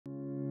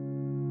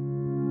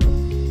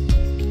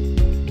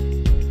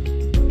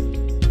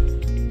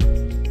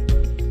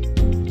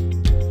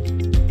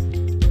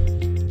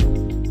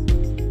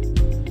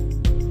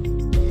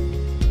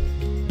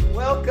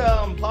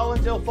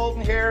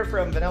here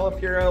from Vanilla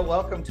Puro.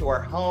 Welcome to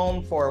our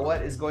home for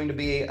what is going to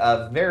be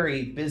a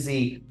very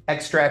busy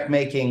extract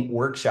making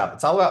workshop.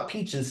 It's all about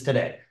peaches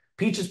today.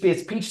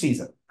 It's peach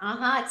season.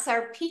 It's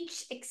our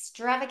peach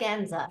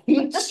extravaganza.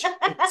 Peach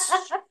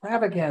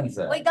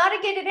extravaganza. We got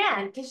to get it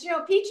in because,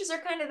 peaches are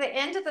kind of the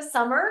end of the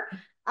summer.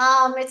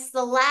 It's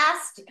the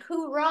last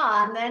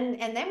hoorah,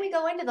 and then we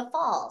go into the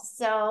fall.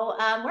 So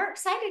we're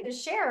excited to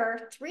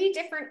share 3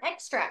 different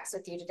extracts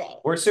with you today.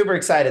 We're super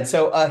excited.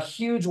 So a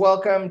huge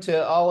welcome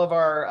to all of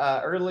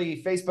our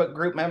early Facebook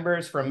group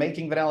members from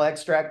Making Vanilla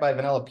Extract by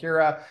Vanilla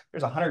Pura.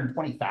 There's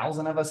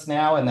 120,000 of us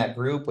now in that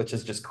group, which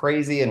is just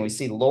crazy. And we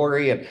see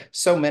Lori and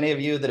so many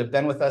of you that have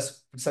been with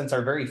us since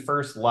our very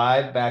first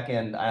live back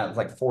in,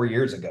 like 4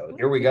 years ago.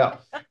 Here we go.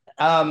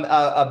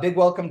 A big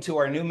welcome to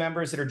our new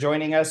members that are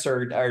joining us,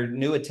 or our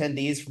new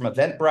attendees from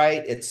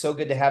Eventbrite. It's so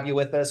good to have you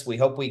with us. We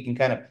hope we can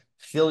kind of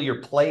fill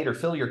your plate or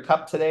fill your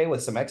cup today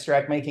with some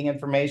extract making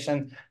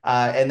information.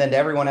 And then to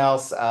everyone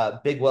else,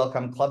 big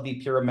welcome. Club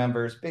V Pura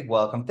members, big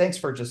welcome. Thanks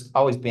for just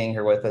always being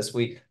here with us.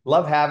 We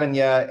love having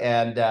you,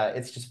 and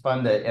it's just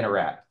fun to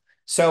interact.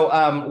 So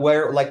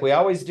like we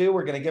always do,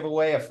 we're going to give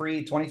away a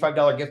free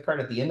 $25 gift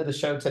card at the end of the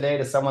show today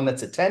to someone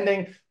that's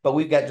attending, but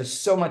we've got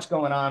just so much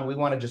going on. We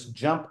want to just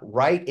jump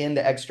right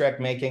into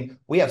extract making.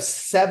 We have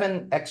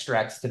 7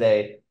 extracts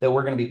today that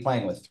we're going to be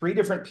playing with. 3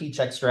 different peach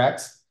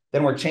extracts.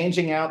 Then we're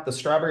changing out the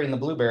strawberry and the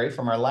blueberry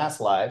from our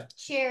last live.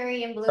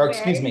 Cherry and blueberry. Or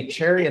excuse me,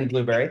 cherry and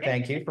blueberry,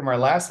 thank you, from our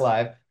last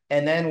live.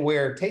 And then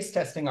we're taste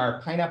testing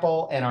our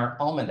pineapple and our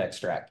almond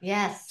extract.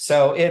 Yes.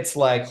 So it's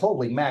like,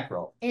 holy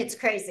mackerel. It's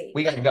crazy.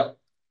 We got to go.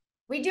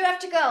 We do have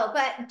to go,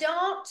 but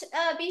don't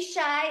be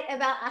shy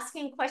about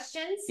asking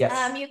questions.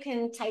 Yes. You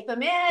can type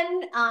them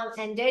in,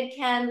 and Did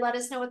can let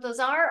us know what those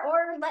are,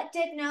 or let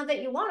Did know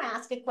that you want to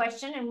ask a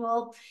question, and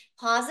we'll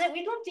pause it.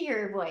 We'd love to hear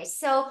your voice.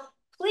 So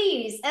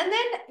please, and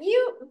then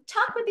you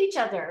talk with each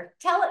other.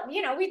 Tell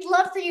it, we'd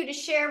love for you to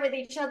share with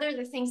each other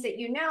the things that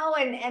you know,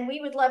 and we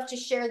would love to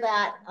share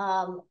that,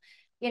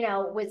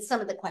 with some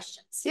of the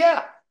questions.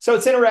 Yeah. So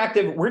it's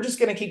interactive. We're just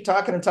going to keep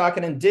talking and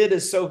talking. And Did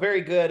is so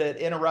very good at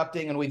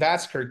interrupting, and we've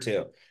asked her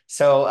to.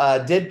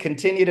 So Did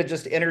continue to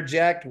just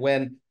interject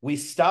when we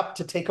stop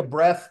to take a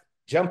breath,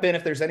 jump in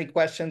if there's any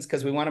questions,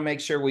 because we want to make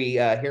sure we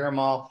hear them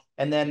all.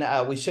 And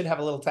then we should have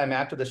a little time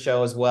after the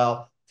show as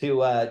well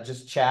to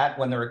just chat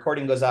when the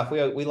recording goes off.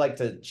 We like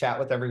to chat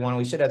with everyone.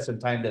 We should have some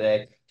time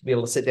today to be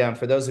able to sit down.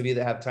 For those of you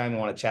that have time and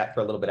want to chat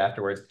for a little bit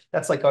afterwards,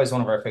 that's like always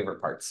one of our favorite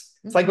parts.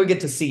 It's like we get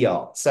to see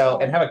y'all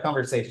and have a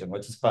conversation,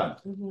 which is fun.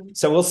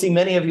 So we'll see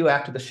many of you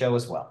after the show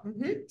as well.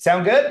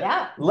 Sound good?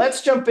 Yeah.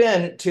 Let's jump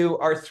into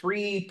our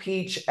 3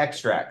 peach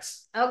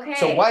extracts. Okay.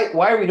 So why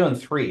are we doing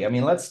 3? I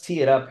mean, let's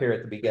tee it up here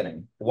at the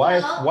beginning.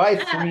 Why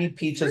 3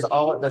 peaches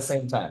all at the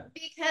same time?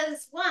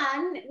 Because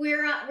one,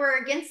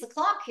 we're against the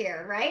clock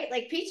here, right?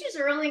 Like peaches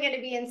are only going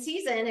to be in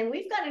season, and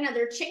we've got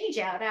another change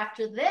out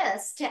after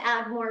this to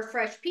add more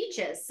fresh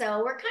peaches. So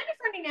we're kind of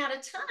running out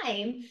of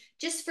time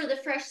just for the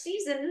fresh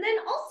season. And then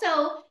also,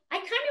 I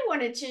kind of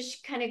wanted to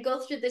kind of go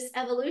through this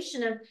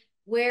evolution of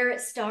where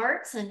it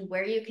starts and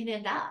where you can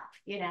end up.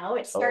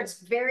 It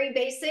starts very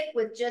basic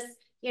with just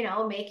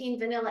making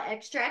vanilla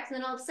extracts. And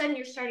then all of a sudden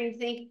you're starting to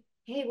think,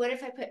 hey, what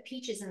if I put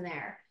peaches in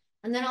there?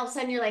 And then all of a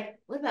sudden you're like,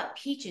 what about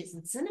peaches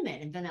and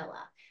cinnamon and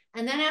vanilla?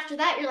 And then after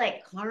that, you're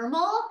like,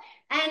 caramel.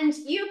 And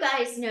you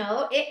guys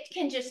know it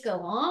can just go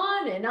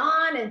on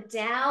and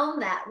down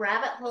that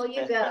rabbit hole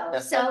you go.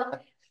 So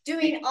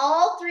doing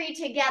all 3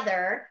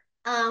 together,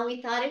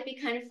 we thought it'd be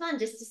kind of fun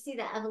just to see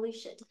that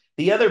evolution.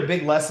 The other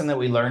big lesson that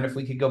we learned, if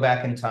we could go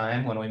back in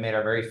time when we made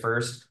our very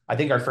first, I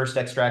think our first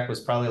extract was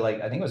probably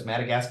I think it was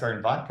Madagascar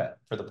and vodka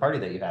for the party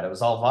that you had. It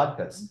was all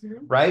vodkas,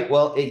 right?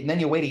 Well, then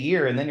you wait a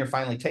year and then you're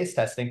finally taste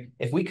testing.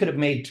 If we could have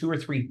made 2 or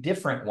 3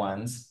 different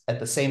ones at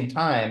the same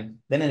time,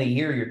 then in a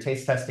year, you're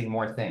taste testing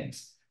more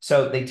things.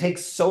 So they take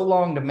so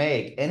long to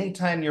make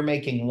anytime you're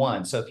making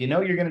one. So if you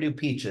know you're going to do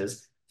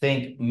peaches,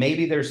 think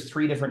maybe there's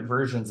 3 different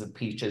versions of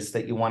peaches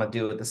that you want to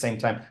do at the same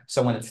time.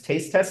 So when it's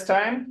taste test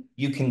time,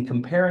 you can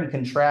compare and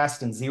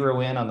contrast and zero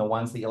in on the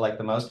ones that you like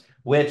the most,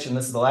 and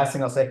this is the last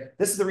thing I'll say,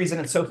 this is the reason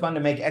it's so fun to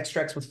make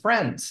extracts with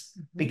friends,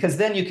 because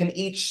then you can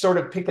each sort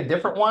of pick a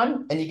different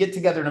one and you get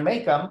together to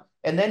make them.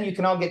 And then you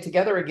can all get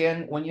together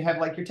again when you have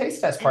like your taste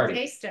test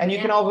party. And you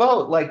can all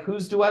vote, like,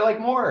 do I like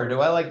more?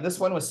 Do I like this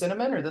one with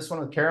cinnamon, or this one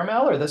with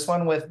caramel, or this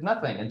one with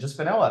nothing and just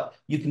vanilla?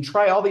 You can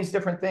try all these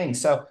different things.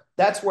 So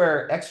that's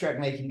where extract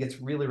making gets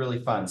really,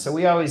 really fun. So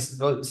we always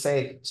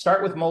say,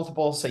 start with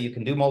multiple so you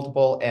can do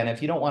multiple. And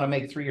if you don't want to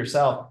make 3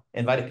 yourself,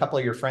 invite a couple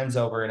of your friends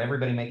over and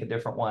everybody make a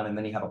different one. And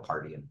then you have a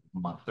party in a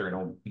month or in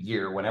a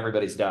year when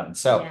everybody's done.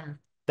 So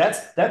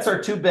that's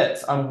our 2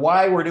 bits on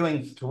why we're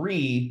doing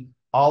 3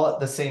 all at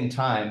the same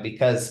time,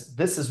 because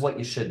this is what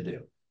you should do.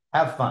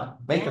 Have fun,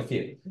 make a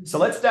few. So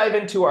let's dive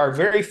into our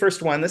very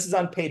first one. This is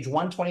on page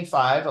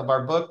 125 of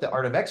our book, The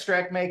Art of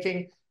Extract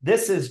Making.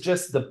 This is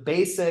just the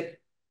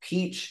basic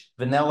peach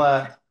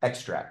vanilla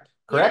extract,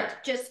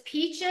 correct? Yeah, just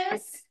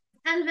peaches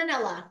and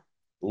vanilla.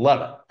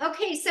 Love it.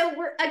 Okay, so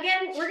we're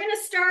gonna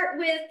start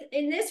with,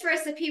 in this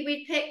recipe,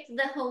 we picked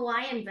the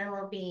Hawaiian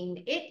vanilla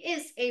bean. It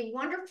is a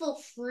wonderful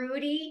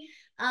fruity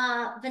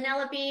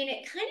vanilla bean.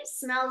 It kind of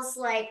smells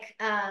like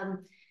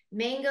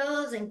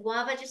mangoes and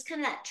guava, just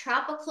kind of that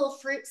tropical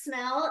fruit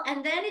smell.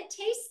 And then it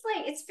tastes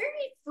like it's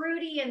very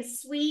fruity and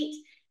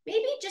sweet,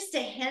 maybe just a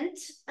hint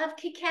of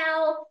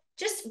cacao,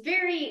 just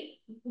a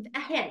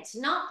hint,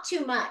 not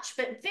too much,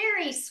 but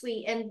very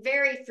sweet and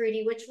very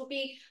fruity, which will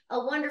be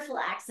a wonderful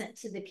accent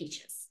to the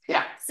peaches.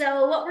 Yeah.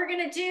 So what we're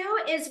gonna do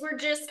is we're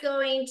just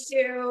going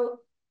to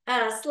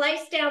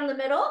slice down the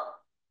middle.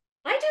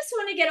 I just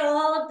want to get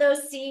all of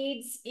those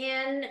seeds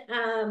in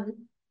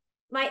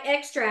my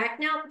extract.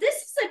 Now, this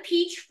is a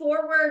peach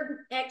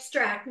forward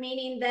extract,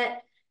 meaning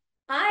that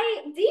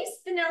these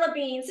vanilla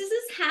beans, this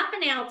is half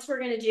an ounce we're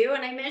going to do,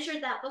 and I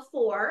measured that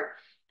before.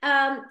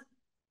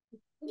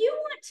 You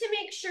want to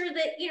make sure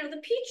that,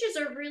 the peaches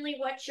are really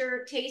what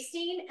you're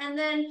tasting, and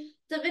then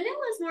the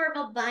vanilla is more of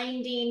a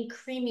binding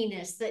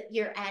creaminess that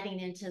you're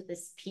adding into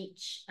this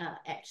peach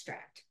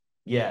extract.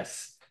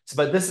 Yes.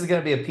 But this is going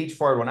to be a peach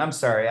forward one. I'm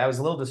sorry. I was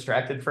a little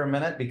distracted for a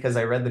minute because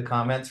I read the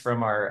comments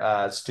from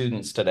our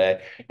students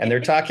today, and they're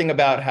talking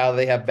about how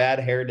they have bad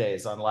hair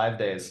days on live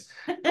days.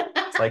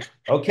 It's like,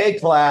 okay,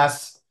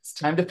 class, it's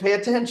time to pay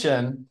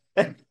attention.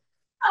 Bam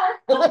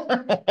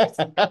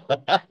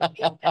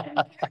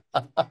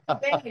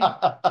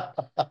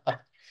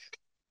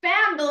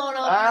going on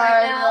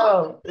right now. I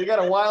know. You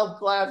got a wild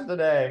class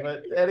today,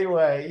 but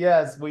anyway,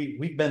 yes,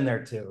 we've been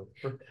there too.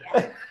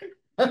 Yeah.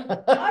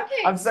 Okay.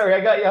 I'm sorry, I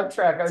got you off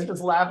track. I was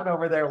just laughing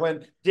over there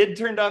when Did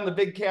turned on the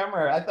big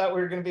camera. I thought we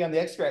were going to be on the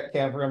extract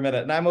cam for a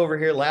minute, and I'm over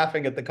here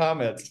laughing at the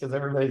comments because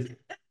everybody's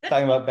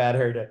talking about bad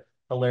hair day.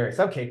 Hilarious.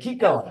 Okay, keep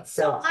going.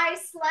 So I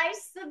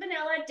sliced the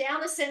vanilla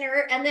down the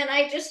center, and then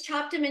I just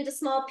chopped them into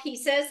small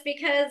pieces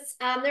because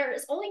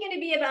there's only going to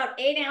be about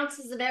 8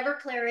 ounces of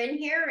Everclear in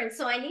here, and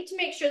so I need to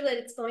make sure that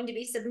it's going to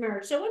be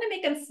submerged. So I want to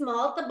make them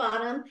small at the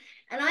bottom,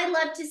 and I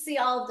love to see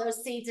all of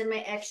those seeds in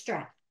my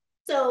extract.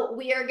 So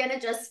we are going to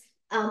just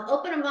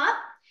open them up.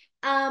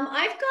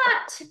 I've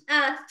got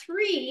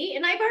 3,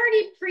 and I've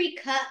already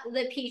pre-cut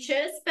the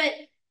peaches, but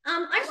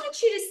I want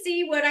you to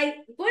see what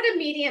a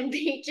medium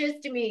peach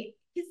is to me.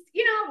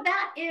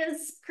 That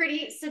is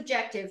pretty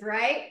subjective,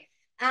 right?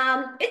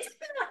 It's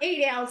about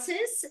 8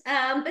 ounces,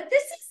 but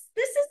this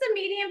is the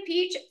medium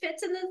peach. It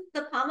fits in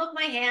the palm of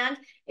my hand.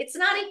 It's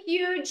not a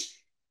huge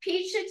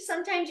peach that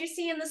sometimes you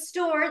see in the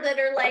store that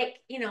are like,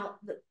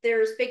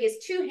 they're as big as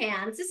 2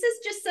 hands. This is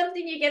just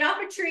something you get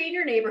off a tree in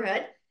your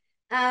neighborhood.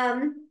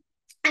 And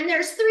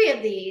there's 3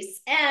 of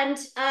these, and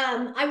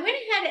I went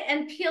ahead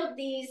and peeled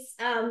these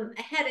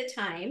ahead of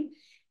time,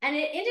 and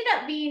it ended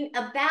up being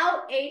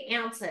about 8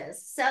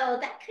 ounces. So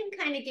that can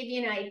kind of give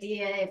you an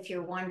idea if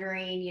you're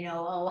wondering,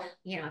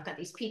 I've got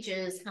these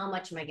peaches, how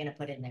much am I going to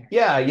put in there?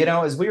 Yeah,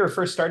 as we were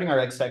first starting our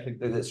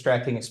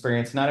extracting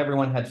experience, not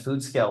everyone had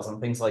food scales and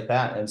things like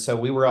that, and so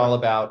we were all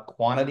about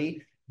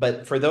quantity.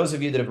 But for those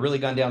of you that have really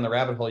gone down the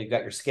rabbit hole, you've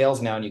got your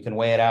scales now and you can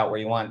weigh it out where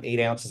you want 8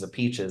 ounces of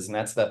peaches.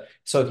 And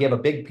so if you have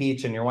a big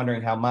peach and you're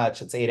wondering how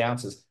much, it's 8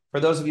 ounces.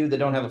 For those of you that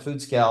don't have a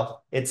food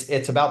scale,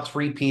 it's about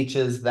 3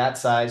 peaches, that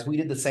size. We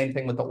did the same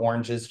thing with the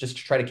oranges just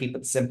to try to keep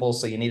it simple.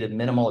 So you needed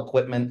minimal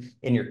equipment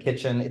in your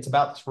kitchen. It's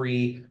about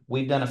 3.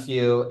 We've done a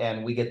few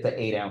and we get the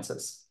 8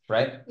 ounces,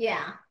 right?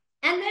 Yeah.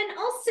 And then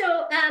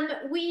also,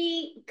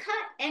 we cut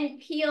and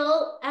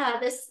peel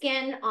the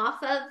skin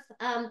off of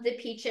the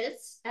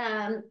peaches.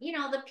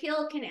 The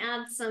peel can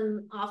add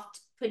some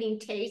off-putting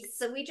taste,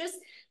 so we just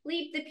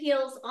leave the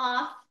peels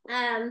off.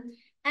 And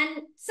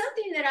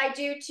something that I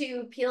do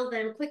to peel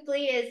them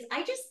quickly is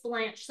I just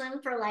blanch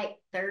them for like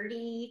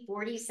 30,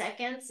 40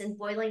 seconds in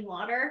boiling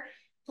water,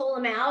 pull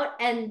them out,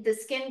 and the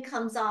skin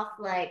comes off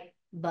like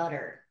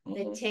butter.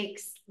 It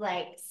takes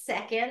like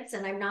seconds,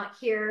 and I'm not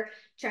here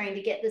trying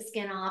to get the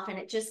skin off, and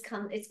it's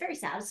very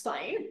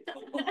satisfying.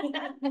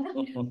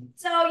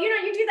 So,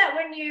 you do that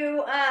when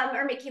you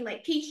are making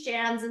like peach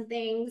jams and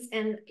things.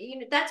 And,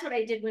 that's what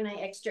I did when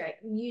I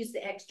use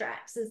the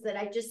extracts, is that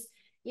I just,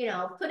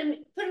 put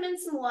them in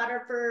some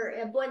water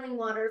boiling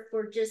water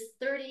for just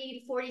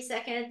 30 to 40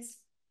 seconds,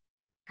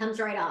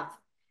 comes right off.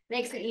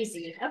 Makes it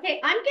easy.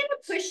 Okay, I'm going to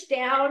push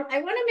down.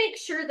 I want to make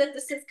sure that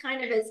this is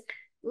kind of as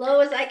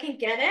low as I can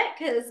get it,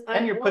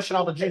 and you're pushing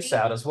all the juice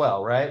out as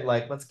well, right?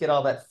 Like, let's get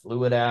all that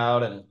fluid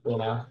out, and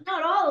not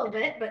all of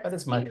it, but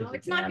as much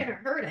it's not going to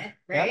hurt it,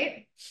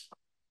 right?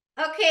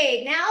 Yep.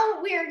 Okay, now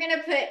we are going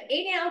to put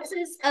 8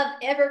 ounces of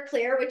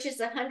Everclear, which is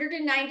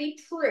 190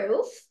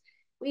 proof.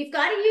 We've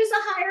got to use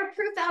a higher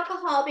proof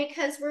alcohol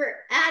because we're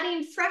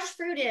adding fresh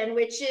fruit in,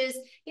 which is,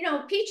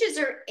 peaches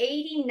are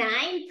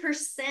 89%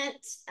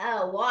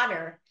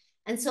 water.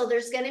 And so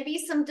there's going to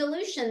be some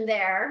dilution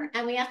there,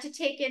 and we have to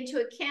take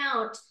into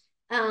account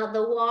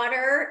the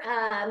water,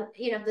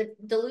 the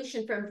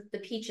dilution from the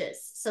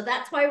peaches. So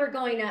that's why we're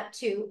going up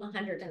to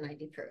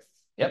 190 proof.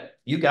 Yep,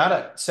 you got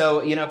it.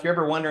 So, you know, if you're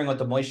ever wondering what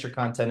the moisture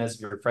content is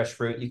of your fresh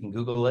fruit, you can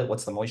Google it.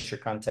 What's the moisture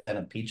content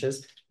of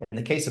peaches? In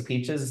the case of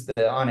peaches,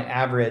 on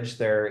average,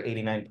 they're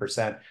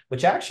 89%,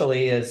 which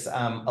actually is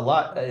a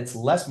lot. It's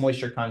less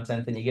moisture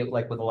content than you get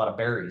like with a lot of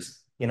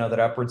berries, you know, that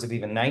are upwards of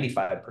even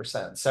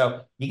 95%.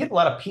 So you get a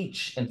lot of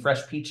peach in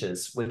fresh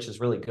peaches, which is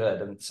really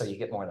good. And so you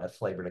get more of that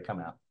flavor to come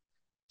out.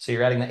 So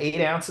you're adding the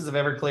 8 ounces of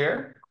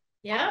Everclear.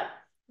 Yep.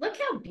 Look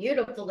how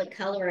beautiful the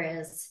color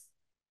is.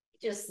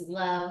 Just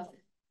love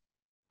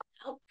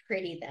how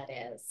pretty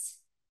that is.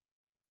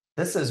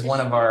 This is one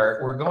of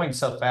we're going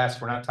so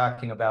fast, we're not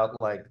talking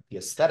about like the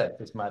aesthetic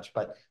as much,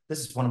 but this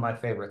is one of my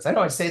favorites. I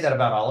know I say that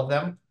about all of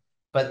them,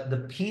 but the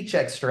peach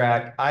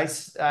extract,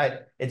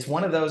 it's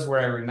one of those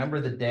where I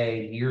remember the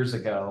day years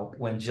ago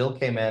when Jill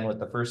came in with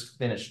the first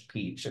finished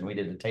peach and we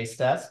did the taste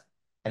test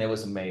and it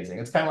was amazing.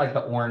 It's kind of like the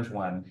orange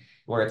one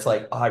where it's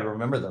like, oh, I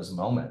remember those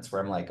moments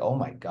where I'm like, oh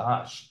my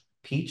gosh,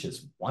 peach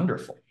is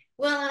wonderful.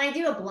 Well, and I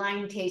do a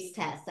blind taste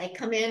test. I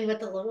come in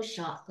with a little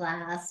shot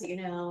glass, and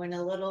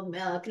a little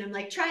milk, and I'm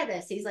like, try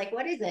this. He's like,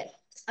 what is it?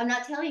 I'm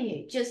not telling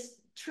you, just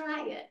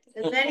try it.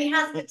 And then he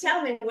has to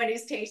tell me what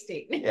he's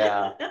tasting.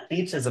 Yeah,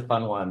 peach is a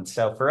fun one.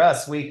 So for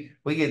us, we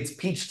get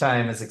peach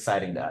time is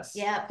exciting to us.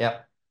 Yeah.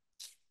 Yep.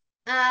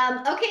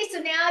 Okay,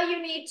 so now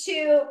you need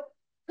to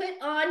put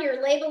on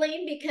your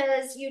labeling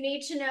because you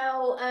need to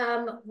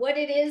know what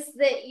it is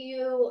that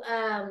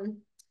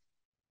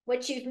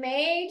what you've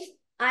made.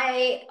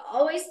 I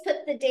always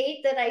put the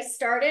date that I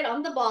started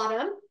on the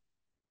bottom.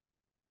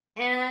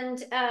 And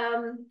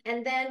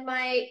then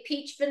my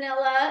peach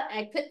vanilla,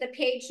 I put the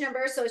page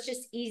number so it's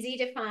just easy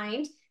to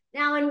find.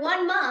 Now in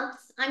 1 month,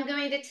 I'm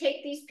going to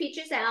take these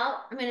peaches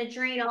out. I'm going to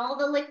drain all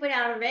the liquid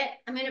out of it.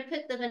 I'm going to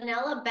put the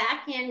vanilla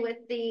back in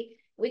with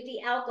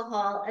the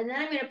alcohol, and then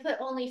I'm going to put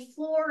only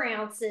 4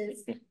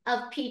 ounces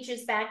of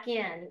peaches back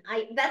in.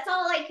 That's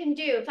all I can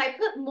do. If I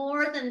put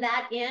more than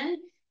that in,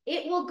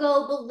 it will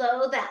go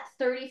below that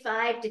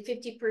 35 to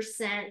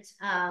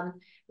 50%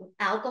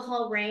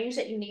 alcohol range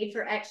that you need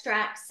for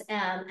extracts.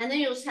 And then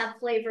you'll just have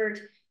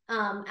flavored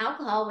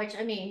alcohol, which,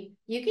 I mean,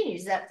 you can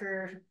use that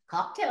for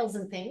cocktails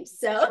and things.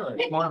 So sure,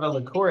 it's more of a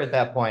liqueur at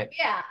that point.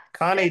 Yeah.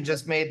 Connie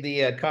just made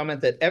the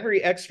comment that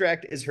every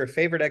extract is her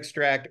favorite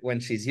extract when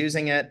she's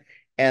using it.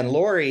 And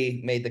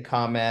Lori made the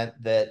comment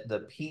that the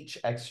peach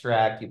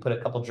extract, you put a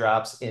couple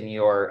drops in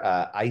your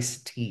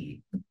iced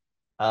tea.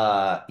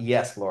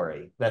 Yes,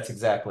 Lori, that's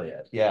exactly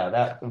it. Yeah,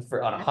 that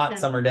on a hot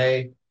summer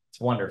day, it's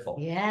wonderful.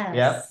 Yes.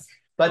 Yep.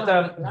 But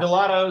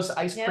gelatos,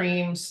 ice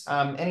creams,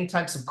 any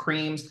types of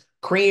creams.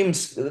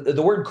 Creams,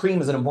 the word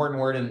cream is an important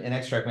word in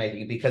extract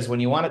making because when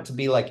you want it to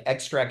be like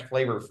extract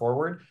flavor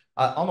forward,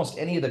 almost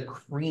any of the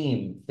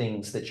cream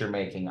things that you're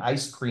making,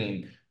 ice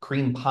cream,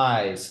 cream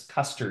pies,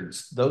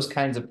 custards, those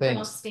kinds of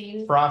things,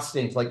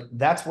 frostings, like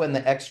that's when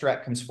the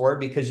extract comes forward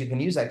because you can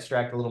use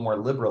extract a little more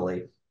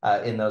liberally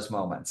in those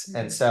moments.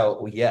 And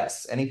so,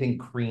 yes, anything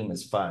cream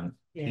is fun.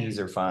 Yeah. Peas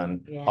are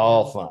fun,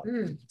 all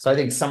fun. So I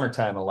think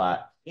summertime a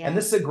lot. Yeah. And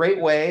this is a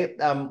great way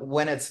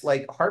when it's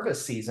like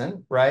harvest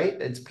season, right?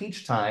 It's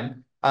peach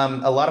time.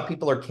 A lot of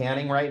people are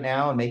canning right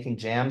now and making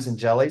jams and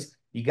jellies.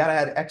 You got to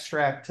add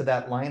extract to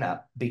that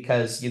lineup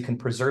because you can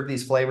preserve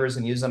these flavors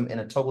and use them in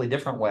a totally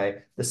different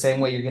way. The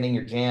same way you're getting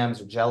your jams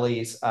or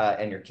jellies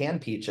and your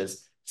canned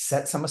peaches,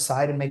 set some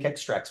aside and make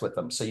extracts with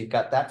them. So you've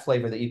got that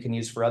flavor that you can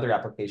use for other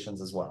applications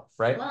as well,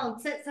 right? Well,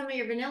 set some of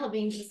your vanilla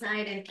beans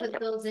aside and put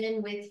those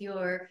in with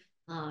your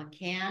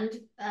canned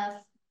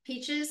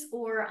peaches,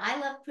 or I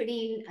love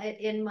putting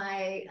it in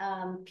my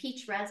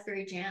peach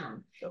raspberry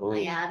jam. Ooh.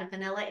 I add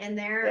vanilla in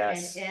there.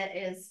 Yes. And it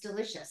is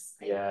delicious.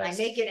 Yes. I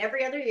make it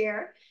every other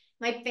year.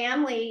 My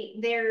family,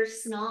 they're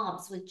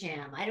snobs with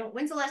jam.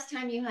 When's the last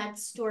time you had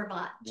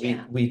store-bought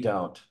jam? We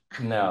don't.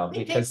 No,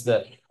 because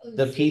the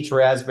peach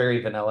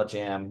raspberry vanilla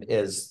jam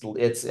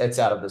it's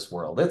out of this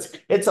world.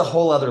 It's a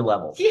whole other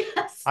level.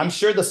 Yes. I'm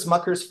sure the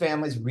Smucker's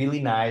family's really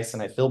nice,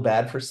 and I feel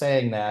bad for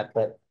saying that,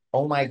 but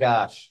oh my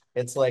gosh,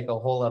 it's like a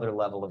whole other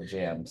level of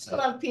jam. So.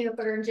 I love peanut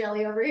butter and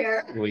jelly over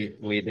here.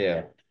 We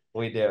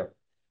do.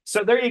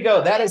 So there you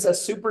go. That is a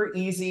super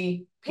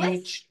easy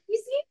peach.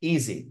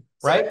 Easy,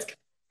 right?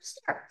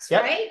 Starts,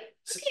 yep. Right?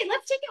 Okay,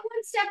 let's take it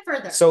one step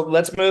further. So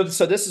let's move.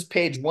 So this is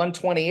page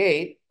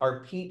 128,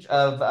 our peach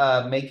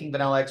of making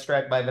vanilla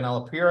extract by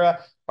Vanilla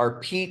Pura, our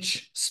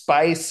peach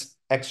spice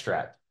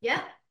extract.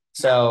 Yeah.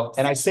 So,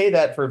 and I say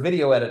that for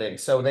video editing,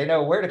 so they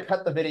know where to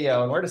cut the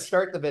video and where to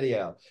start the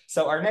video.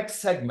 So our next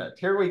segment,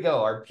 here we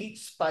go, our peach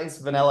spice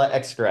vanilla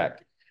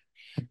extract.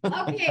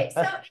 Okay,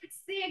 so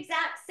it's the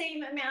exact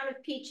same amount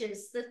of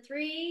peaches. The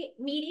 3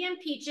 medium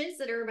peaches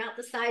that are about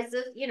the size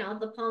of,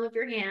 the palm of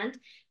your hand,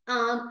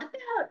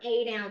 about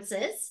 8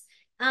 ounces.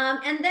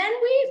 And then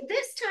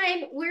this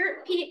time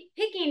we're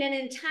picking an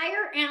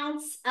entire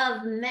ounce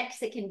of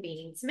Mexican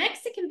beans.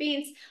 Mexican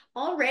beans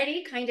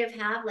already kind of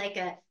have like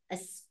a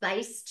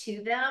spice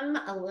to them,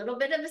 a little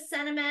bit of a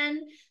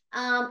cinnamon.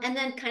 and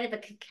then kind of a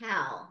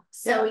cacao.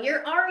 So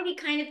you're already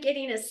kind of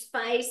getting a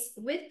spice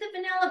with the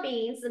vanilla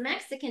beans, the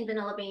Mexican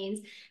vanilla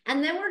beans.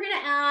 And then we're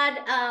going to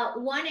add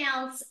 1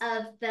 ounce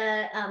of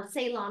the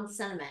Ceylon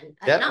cinnamon.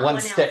 Not one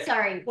 1 stick. ounce,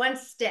 sorry, 1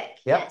 stick.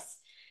 Yes.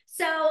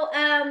 So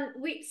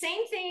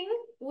same thing.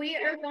 We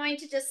are going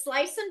to just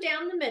slice them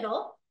down the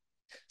middle.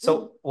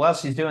 So while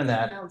she's doing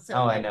that,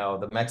 I know,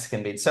 the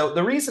Mexican beans. So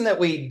the reason that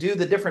we do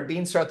the different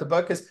beans throughout the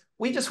book is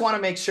we just want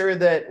to make sure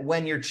that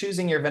when you're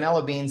choosing your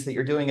vanilla beans, that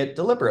you're doing it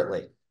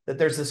deliberately, that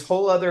there's this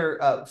whole other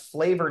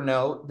flavor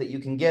note that you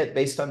can get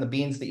based on the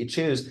beans that you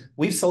choose.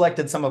 We've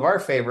selected some of our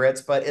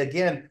favorites, but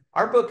again,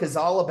 our book is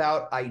all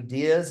about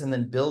ideas and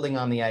then building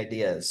on the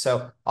ideas.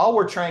 So all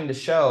we're trying to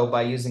show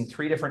by using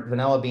 3 different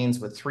vanilla beans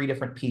with 3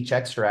 different peach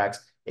extracts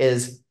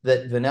is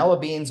that vanilla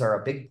beans are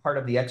a big part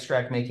of the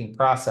extract making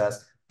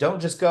process.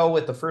 Don't just go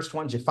with the first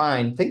ones you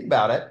find. Think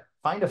about it.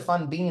 Find a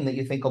fun bean that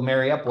you think will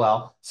marry up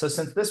well. So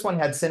since this one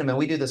had cinnamon,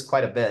 we do this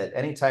quite a bit.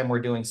 Anytime we're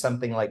doing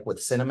something like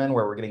with cinnamon,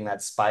 where we're getting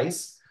that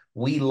spice,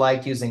 we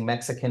like using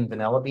Mexican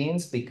vanilla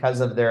beans because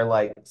of their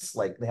like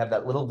they have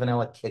that little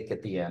vanilla kick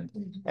at the end.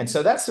 And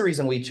so that's the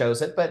reason we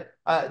chose it. But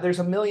there's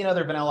a million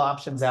other vanilla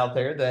options out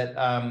there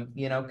that,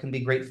 you know, can be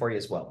great for you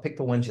as well. Pick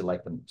the ones you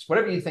like the most,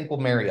 whatever you think will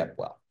marry up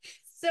well.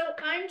 So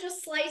I'm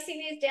just slicing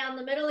these down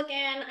the middle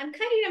again. I'm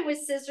cutting them with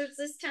scissors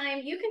this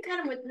time. You can cut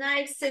them with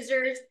knives,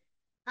 scissors,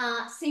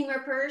 seam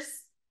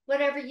rippers,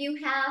 whatever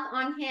you have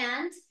on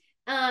hand.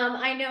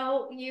 I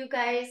know you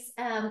guys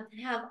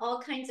have all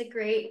kinds of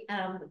great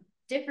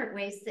different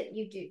ways that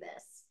you do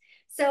this.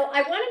 So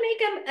I want to make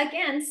them,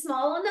 again,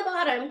 small on the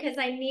bottom because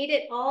I need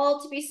it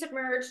all to be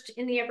submerged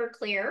in the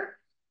Everclear.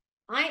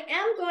 I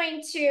am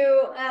going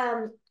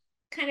to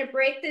kind of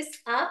break this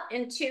up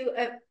into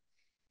a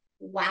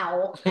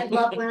wow. I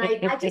love when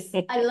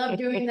I love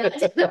doing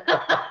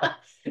that.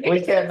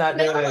 We can't not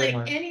do it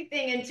anymore. Like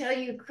anything until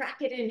you crack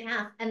it in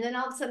half. And then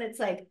all of a sudden it's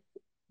like,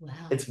 wow.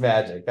 It's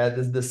magic.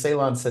 The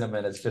Ceylon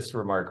cinnamon is just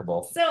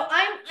remarkable. So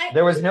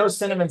there was no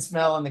cinnamon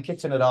smell in the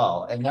kitchen at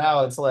all. And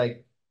now it's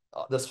like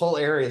this whole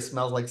area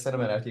smells like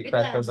cinnamon after you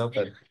crack those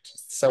open.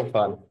 So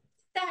fun.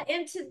 That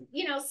into,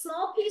 you know,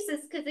 small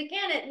pieces, because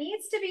again, it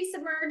needs to be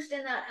submerged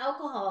in that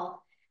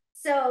alcohol.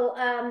 So,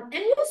 and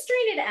we'll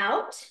strain it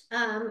out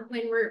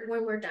when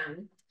we're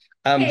done.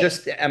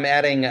 I'm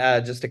adding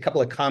just a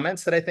couple of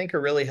comments that I think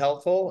are really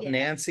helpful. Yes.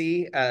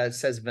 Nancy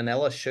says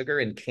vanilla sugar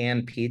and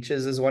canned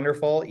peaches is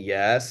wonderful.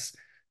 Yes,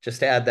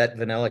 just to add that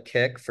vanilla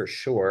kick for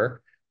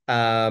sure.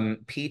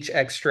 Peach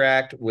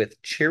extract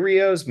with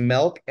Cheerios,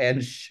 milk,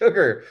 and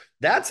sugar.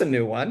 That's a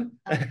new one.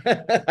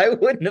 Okay. I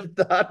wouldn't have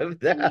thought of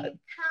that.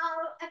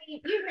 I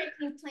mean, you're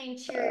making plain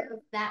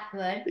Cheerios that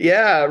good.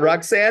 Yeah,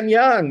 Roxanne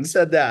Young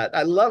said that.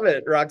 I love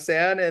it,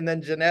 Roxanne. And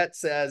then Jeanette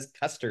says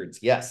custards.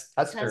 Yes,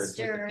 custards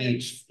with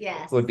peach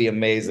would be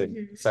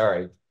amazing.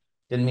 Sorry,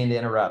 didn't mean to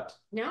interrupt.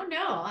 No,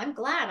 I'm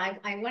glad.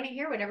 I want to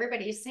hear what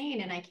everybody's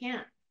saying, and I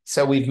can't.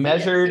 So we've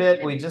measured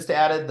it. We just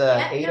added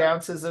the 8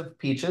 ounces of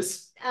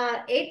peaches.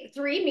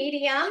 3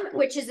 medium,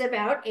 which is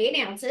about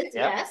 8 ounces.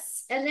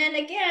 Yes. And then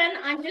again,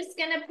 I'm just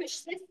going to push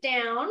this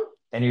down.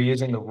 And you're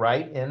using the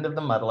right end of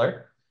the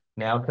muddler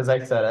now because I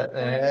said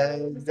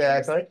it.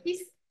 Exactly.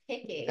 He's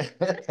picky.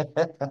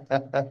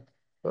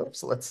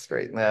 Oops, let's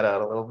straighten that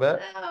out a little bit.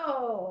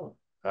 Oh.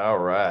 All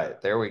right,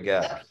 there we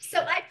go. So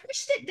I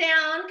pushed it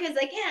down because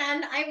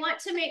again, I want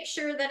to make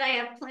sure that I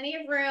have plenty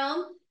of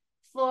room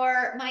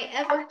for my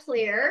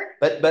Everclear.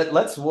 But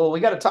we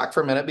got to talk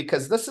for a minute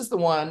because this is the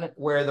one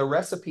where the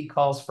recipe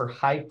calls for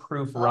high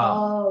proof rum.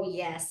 Oh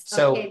yes.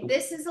 So okay,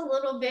 this is a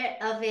little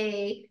bit of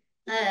a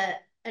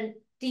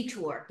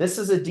detour. This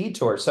is a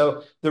detour.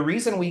 So the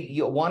reason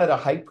you wanted a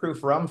high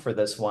proof rum for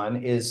this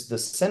one is the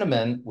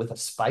cinnamon with a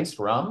spiced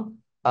rum.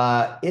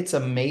 It's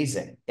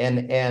amazing.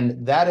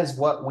 And that is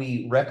what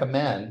we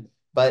recommend.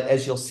 But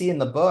as you'll see in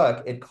the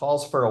book, it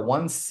calls for a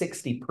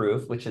 160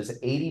 proof, which is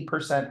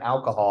 80%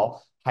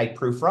 alcohol, high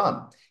proof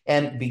rum.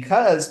 And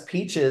because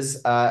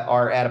peaches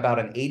are at about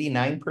an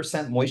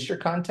 89% moisture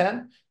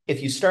content,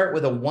 if you start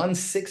with a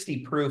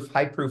 160 proof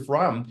high proof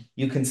rum,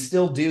 you can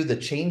still do the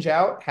change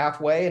out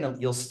halfway and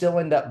you'll still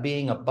end up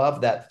being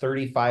above that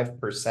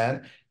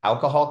 35%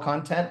 alcohol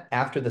content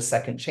after the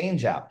second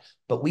change out.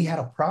 But we had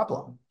a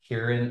problem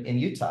here in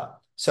Utah.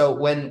 So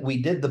when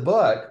we did the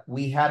book,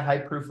 we had high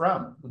proof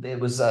rum. It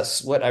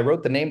was what I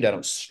wrote the name down. It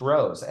was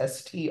Stroh's,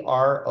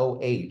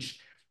 S-T-R-O-H.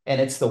 And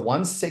it's the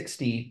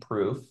 160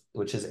 proof,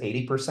 which is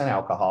 80%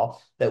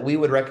 alcohol, that we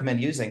would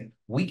recommend using.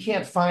 We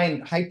can't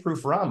find high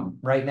proof rum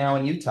right now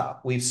in Utah.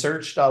 We've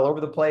searched all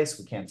over the place.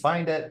 We can't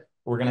find it.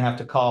 We're going to have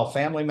to call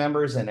family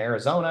members in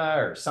Arizona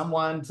or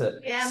someone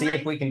to see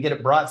if we can get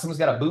it brought. Someone's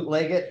got to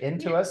bootleg it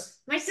into us.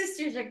 My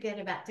sisters are good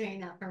about doing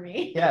that for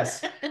me.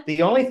 Yes.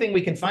 The only thing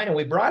we can find, and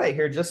we brought it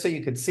here just so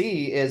you could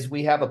see, is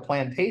we have a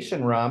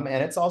plantation rum,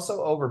 and it's also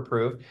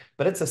overproof,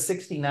 but it's a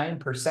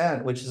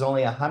 69%, which is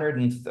only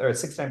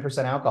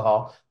 69%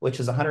 alcohol, which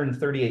is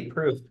 138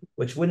 proof,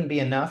 which wouldn't be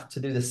enough to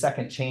do the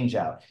second change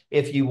out.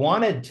 If you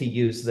wanted to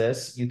use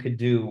this, you could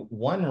do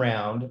 1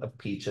 round of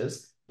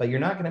peaches, but you're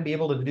not going to be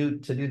able to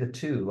do the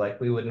two like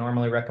we would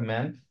normally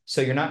recommend. So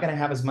you're not going to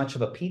have as much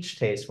of a peach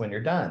taste when you're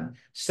done.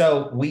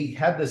 So we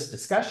had this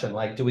discussion,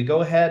 like, do we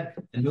go ahead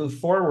and move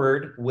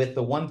forward with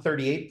the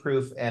 138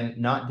 proof and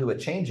not do a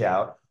change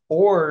out?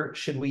 Or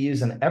should we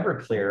use an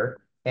Everclear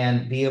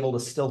and be able to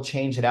still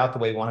change it out the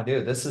way we want to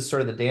do? This is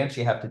sort of the dance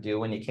you have to do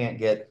when you can't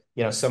get,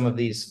 you know, some of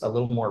these a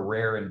little more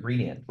rare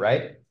ingredient,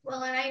 right?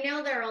 Well, and I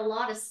know there are a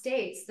lot of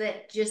states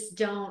that just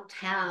don't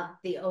have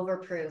the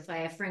overproof. I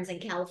have friends in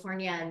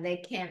California and they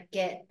can't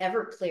get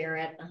Everclear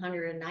at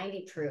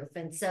 190 proof.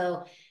 And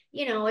so,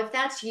 you know, if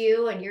that's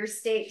you and your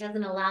state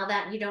doesn't allow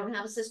that, and you don't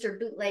have a sister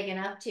bootlegging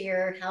up to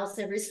your house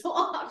every so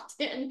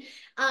often,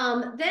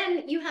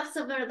 then you have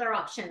some other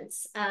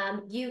options.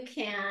 You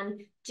can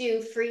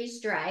do freeze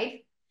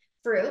dried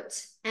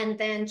fruit and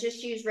then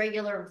just use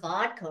regular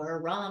vodka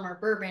or rum or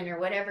bourbon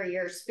or whatever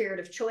your spirit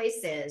of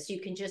choice is.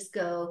 You can just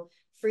go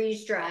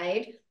freeze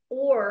dried,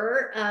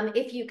 or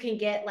if you can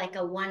get like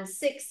a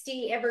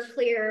 160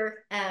 Everclear,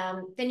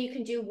 then you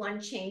can do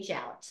one change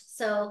out.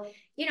 So,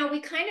 you know, we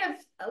kind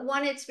of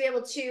wanted to be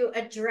able to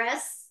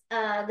address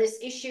this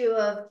issue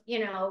of, you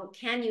know,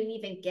 can you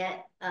even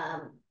get,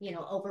 you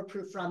know,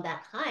 overproof from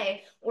that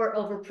high or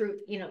overproof,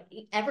 you know,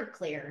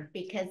 Everclear,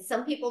 because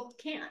some people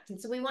can't.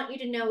 And so we want you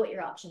to know what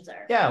your options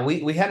are. Yeah,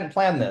 we hadn't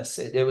planned this.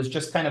 It was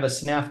just kind of a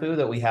snafu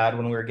that we had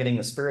when we were getting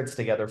the spirits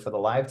together for the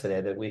live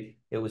today, that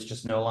it was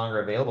just no longer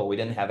available. We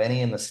didn't have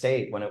any in the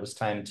state when it was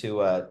time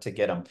to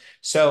get them.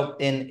 So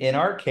in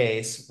our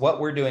case, what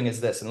we're doing is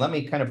this, and let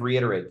me kind of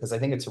reiterate, because I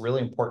think it's a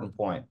really important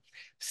point.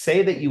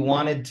 Say that you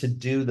wanted to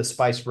do the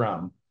spiced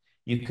rum.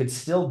 You could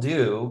still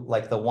do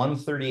like the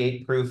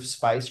 138 proof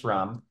spiced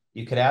rum.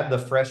 You could add the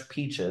fresh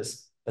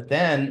peaches, but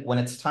then when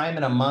it's time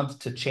in a month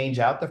to change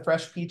out the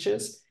fresh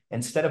peaches,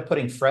 instead of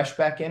putting fresh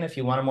back in, if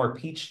you want a more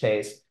peach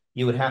taste,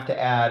 you would have to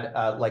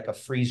add like a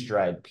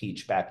freeze-dried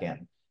peach back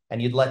in.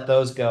 And you'd let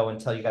those go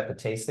until you got the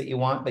taste that you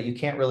want, but you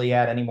can't really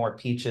add any more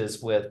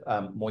peaches with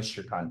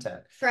moisture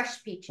content.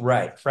 Fresh peaches.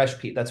 Right, fresh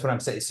peach. That's what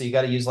I'm saying. So you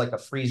got to use like a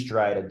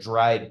freeze-dried, a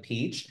dried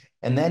peach,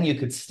 and then you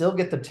could still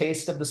get the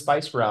taste of the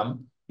spiced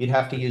rum. You'd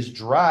have to use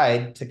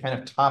dried to kind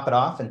of top it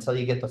off until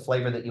you get the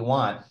flavor that you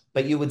want,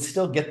 but you would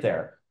still get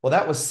there. Well,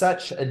 that was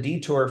such a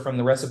detour from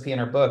the recipe in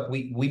our book.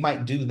 We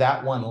might do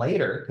that one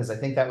later, because I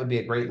think that would be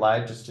a great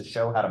live just to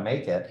show how to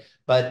make it.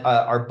 But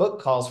our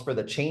book calls for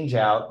the change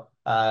out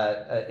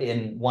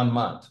in 1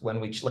 month, when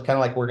we kind of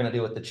like we're going to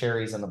do with the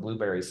cherries and the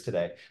blueberries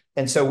today.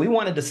 And so we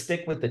wanted to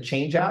stick with the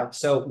change out.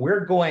 So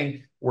we're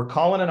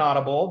calling an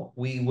audible.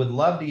 We would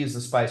love to use the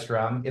spiced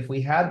rum. If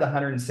we had the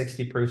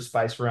 160 proof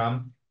spiced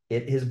rum,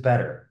 it is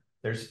better.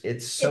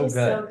 It's so good.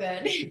 So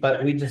good.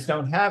 But we just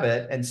don't have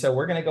it. And so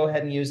we're going to go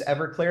ahead and use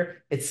Everclear.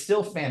 It's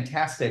still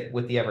fantastic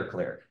with the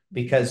Everclear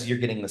because you're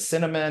getting the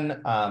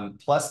cinnamon,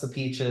 plus the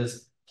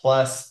peaches,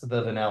 plus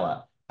the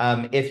vanilla.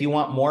 If you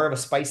want more of a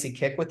spicy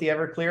kick with the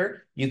Everclear,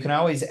 you can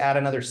always add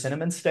another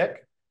cinnamon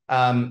stick.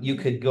 You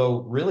could go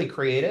really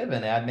creative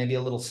and add maybe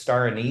a little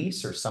star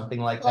anise or something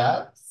like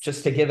that,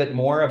 just to give it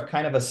more of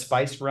kind of a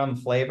spiced rum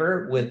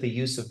flavor with the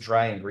use of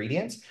dry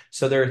ingredients.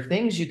 So there are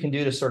things you can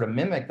do to sort of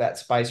mimic that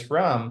spiced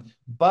rum,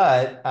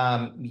 but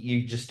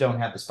you just don't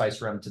have the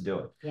spiced rum to do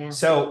it. Yeah.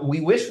 So we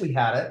wish we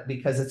had it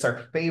because it's our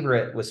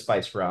favorite with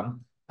spiced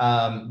rum.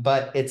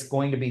 But it's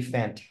going to be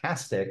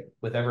fantastic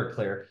with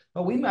Everclear.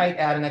 But we might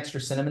add an extra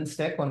cinnamon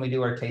stick when we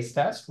do our taste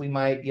test. We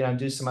might, you know,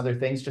 do some other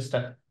things just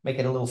to make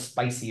it a little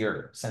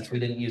spicier since we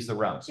didn't use the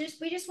rum.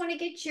 We just want to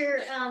get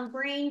your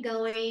brain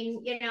going.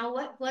 You know,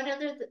 what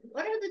other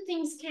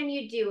things can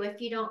you do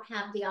if you don't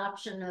have the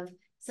option of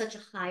such a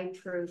high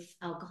proof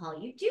alcohol?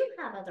 You do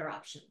have other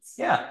options.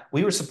 Yeah,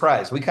 we were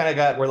surprised.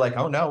 We're like,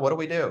 oh no, what do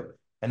we do?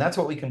 And that's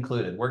what we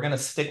concluded. We're going to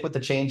stick with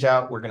the change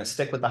out. We're going to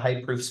stick with the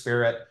high proof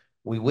spirit.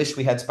 We wish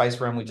we had spice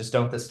rum. We just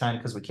don't this time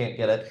because we can't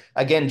get it.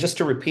 Again, just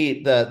to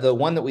repeat, the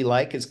one that we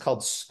like is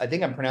called, I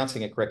think I'm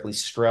pronouncing it correctly,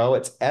 Stroh.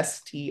 It's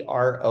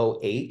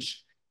STROH.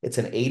 It's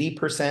an 80%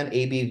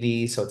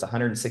 ABV, so it's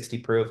 160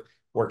 proof.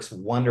 Works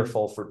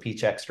wonderful for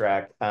peach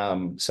extract.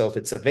 So if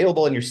it's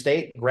available in your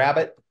state, grab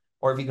it.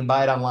 Or if you can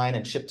buy it online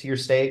and ship to your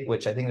state,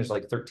 which I think there's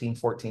like 13,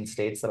 14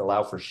 states that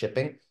allow for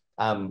shipping,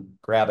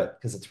 grab it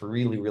because it's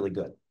really, really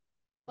good.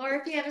 Or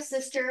if you have a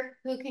sister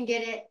who can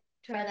get it,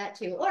 try that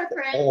too, or a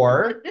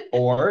friend.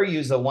 Or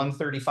use a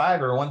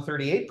 135 or a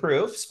 138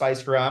 proof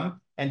spiced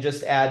rum and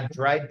just add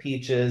dried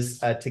peaches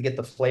to get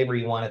the flavor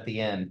you want at the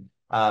end.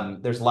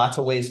 There's lots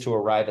of ways to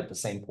arrive at the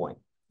same point.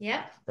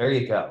 Yep. There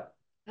you go.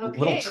 Okay.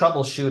 Little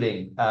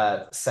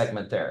troubleshooting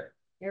segment there.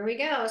 Here we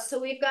go. So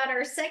we've got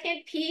our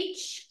second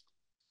peach.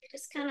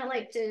 Just kind of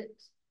like to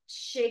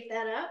shake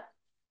that up.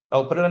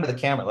 Oh, put it under the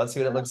camera. Let's see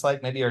what it looks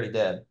like. Maybe you already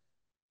did.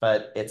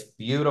 But it's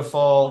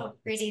beautiful.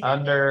 It's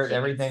under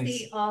everything.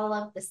 See all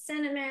of the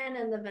cinnamon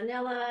and the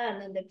vanilla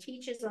and then the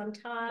peaches on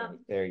top.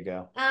 There you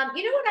go.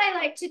 You know what I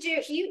like to do?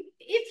 If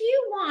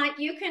you want,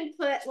 you can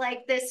put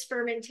like this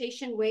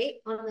fermentation weight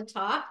on the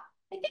top.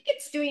 I think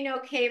it's doing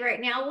okay right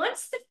now.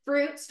 Once the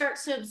fruit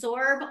starts to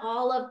absorb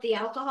all of the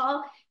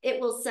alcohol, it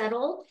will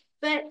settle.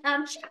 but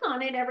check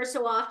on it ever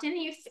so often.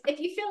 If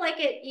you feel like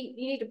you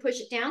need to push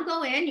it down,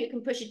 go in. You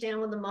can push it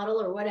down with a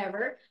muddle or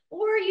whatever,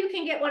 or you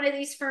can get one of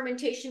these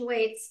fermentation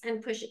weights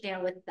and push it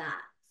down with that.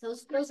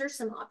 Those are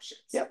some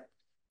options. Yep.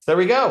 So there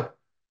we go.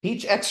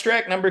 Peach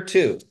extract number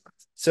 2.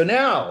 So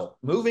now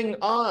moving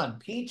on,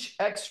 peach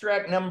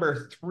extract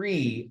number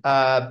 3,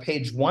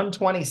 page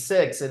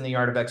 126 in the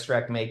Art of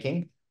Extract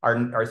Making,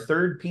 our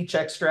third peach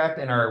extract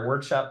in our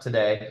workshop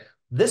today.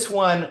 This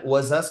one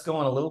was us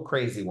going a little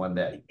crazy one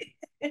day,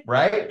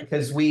 right?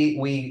 Because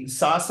we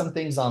saw some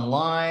things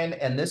online,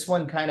 and this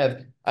one kind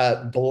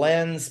of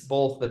blends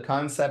both the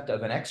concept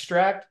of an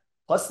extract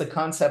plus the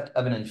concept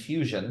of an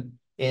infusion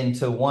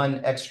into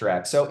one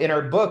extract. So in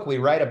our book, we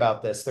write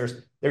about this.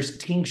 There's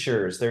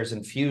tinctures, there's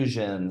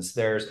infusions,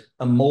 there's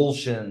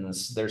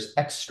emulsions, there's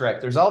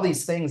extract. There's all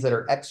these things that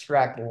are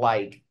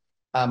extract-like.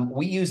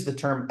 We use the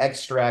term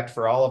extract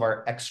for all of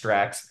our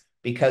extracts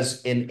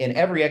because in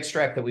every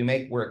extract that we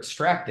make, we're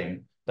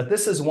extracting. But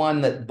this is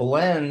one that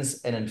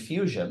blends an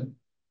infusion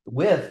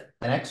with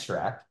an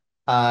extract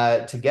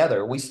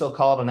together. We still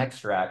call it an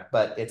extract,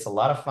 but it's a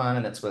lot of fun,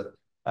 and it's with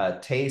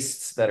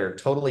tastes that are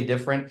totally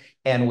different.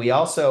 And we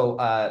also,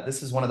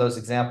 this is one of those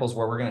examples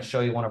where we're going to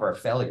show you one of our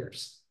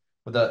failures.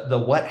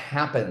 The what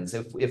happens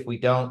if we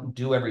don't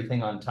do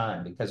everything on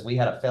time, because we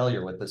had a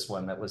failure with this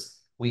one that was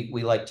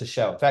we like to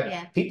show. In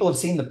fact, people have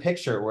seen the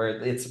picture where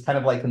it's kind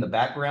of like in the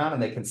background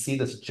and they can see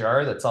this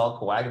jar that's all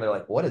coagulated. They're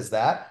like, what is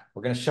that?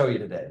 We're going to show you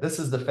today. This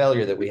is the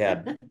failure that we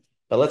had.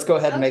 But let's go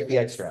ahead and make the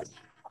extract.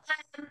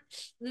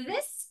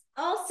 This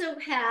also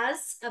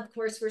has, of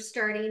course, we're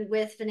starting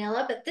with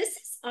vanilla, but this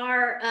is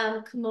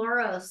our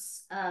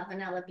Comoros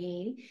vanilla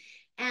bean.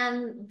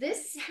 And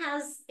this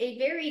has a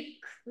very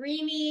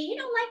creamy,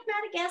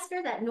 like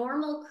Madagascar, that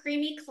normal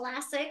creamy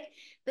classic.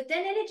 But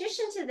then in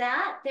addition to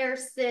that,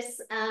 there's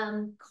this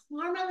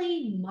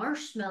caramely,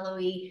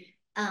 marshmallowy,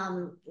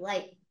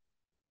 like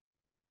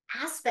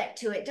aspect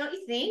to it, don't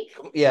you think?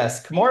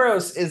 Yes,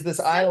 Comoros is this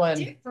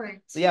island.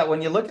 Different. Yeah,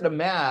 when you look at a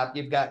map,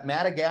 you've got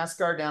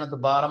Madagascar down at the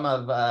bottom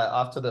of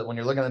when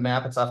you're looking at the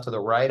map, it's off to the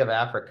right of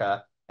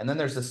Africa. And then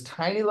there's this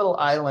tiny little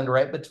island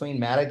right between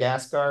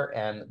Madagascar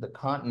and the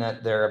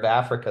continent there of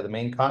Africa, the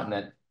main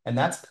continent, and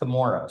that's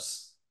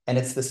Comoros. And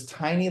it's this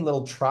tiny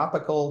little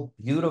tropical,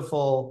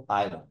 beautiful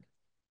island.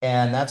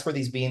 And that's where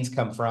these beans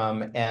come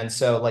from. And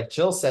so, like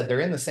Jill said,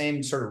 they're in the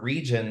same sort of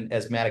region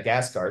as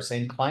Madagascar,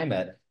 same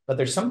climate, but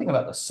there's something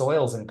about the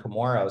soils in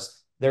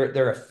Comoros.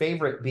 They're a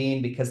favorite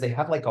bean because they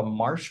have like a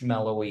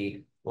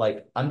marshmallowy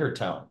like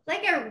undertone,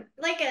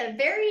 like a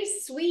very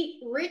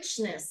sweet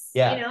richness.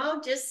 Yeah,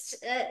 just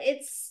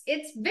it's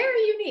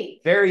very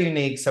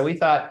unique. So we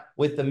thought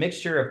with the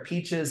mixture of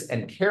peaches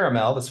and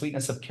caramel, the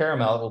sweetness of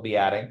caramel we'll be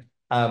adding,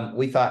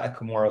 we thought a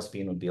Comoros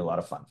bean would be a lot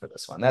of fun for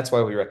this one. That's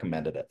why we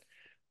recommended it.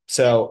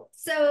 So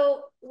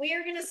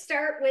we're going to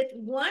start with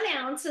 1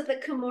 ounce of the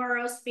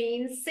Comoros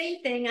beans.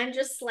 Same thing. I'm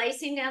just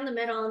slicing down the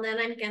middle, and then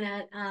I'm going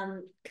to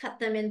cut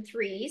them in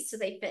 3 so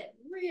they fit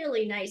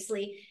really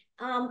nicely.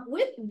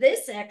 With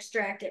this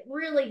extract, it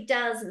really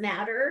does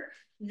matter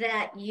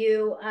that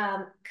you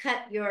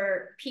cut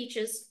your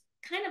peaches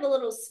kind of a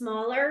little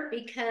smaller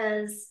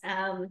because,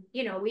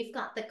 we've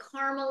got the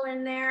caramel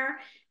in there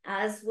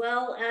as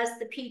well as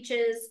the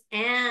peaches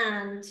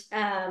and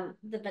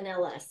the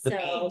vanilla. The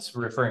beans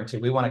we're referring to,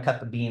 we want to cut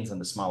the beans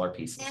into smaller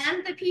pieces.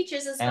 And the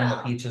peaches as well. And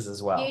the peaches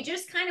as well. You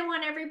just kind of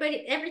want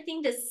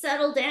everything to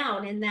settle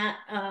down in that.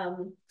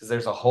 Because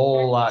there's a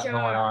whole lot going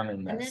on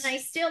in this. And then I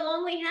still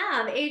only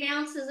have 8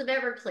 ounces of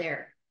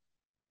Everclear.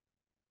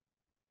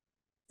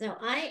 So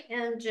I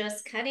am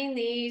just cutting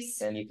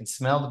these. And you can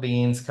smell the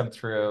beans come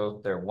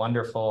through. They're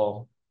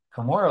wonderful.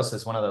 Comoros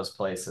is one of those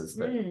places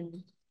that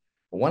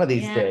one of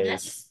these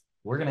days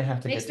we're going to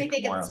have to get to Comoros. Makes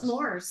me think of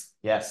s'mores.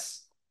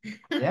 Yes.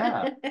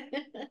 Yeah,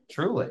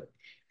 truly.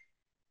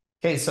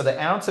 Okay, so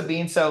the ounce of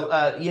beans. So,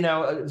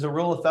 as a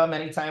rule of thumb,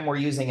 anytime we're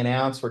using an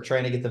ounce, we're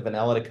trying to get the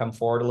vanilla to come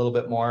forward a little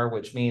bit more,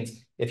 which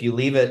means if you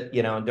leave it,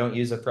 and don't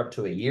use it for up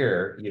to a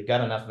year, you've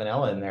got enough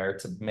vanilla in there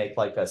to make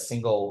like a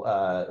single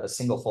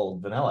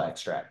fold vanilla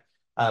extract.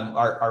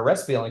 Our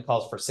recipe only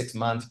calls for 6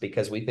 months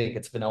because we think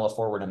it's vanilla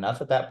forward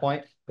enough at that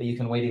point, but you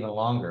can wait even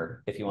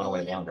longer if you want to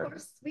wait longer. Of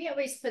course, we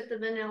always put the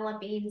vanilla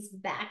beans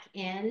back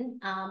in.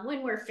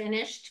 When we're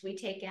finished, we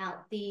take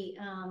out the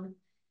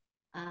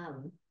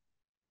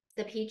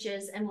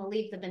peaches and we'll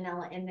leave the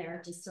vanilla in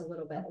there just a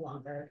little bit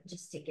longer,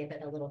 just to give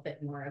it a little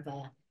bit more of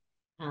a,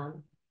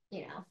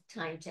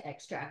 time to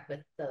extract with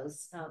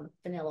those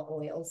vanilla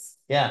oils.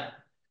 Yeah.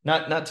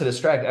 Not to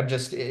distract. I'm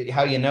just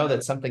how you know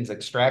that something's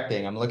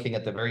extracting. I'm looking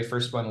at the very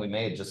first one we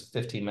made just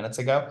 15 minutes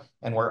ago,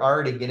 and we're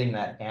already getting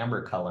that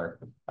amber color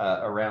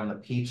around the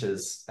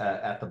peaches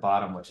at the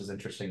bottom, which is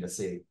interesting to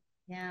see.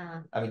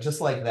 Yeah. I mean,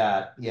 just like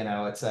that,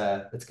 it's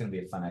going to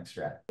be a fun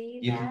extract.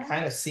 You can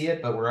kind of see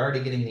it, but we're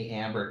already getting the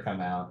amber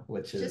come out,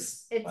 which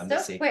is fun to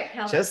see. Quick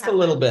how just a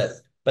little bit.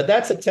 But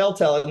that's a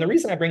telltale. And the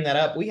reason I bring that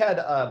up, we had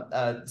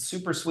a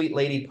super sweet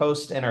lady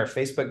post in our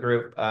Facebook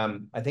group.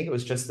 I think it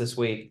was just this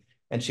week.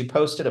 And she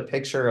posted a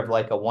picture of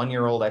like a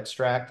 1-year-old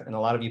extract, and a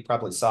lot of you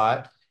probably saw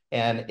it.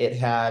 and it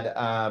had,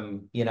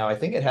 you know, I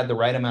think it had the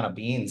right amount of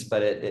beans,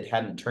 but it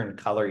hadn't turned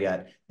color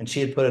yet. And she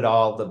had put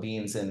all the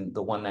beans in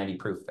the 190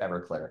 proof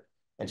Everclear.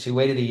 And she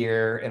waited a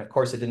year, and of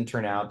course it didn't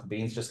turn out. The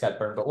beans just got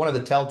burned. But one of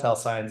the telltale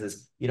signs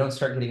is you don't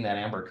start getting that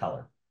amber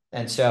color.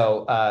 And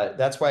so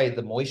that's why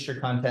the moisture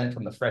content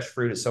from the fresh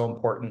fruit is so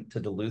important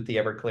to dilute the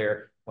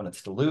Everclear. When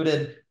it's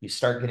diluted, you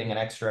start getting an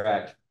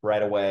extract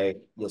right away.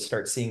 You'll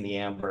start seeing the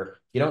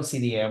amber. If you don't see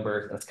the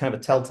amber, that's kind of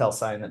a telltale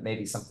sign that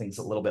maybe something's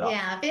a little bit off.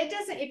 Yeah,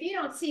 if you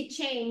don't see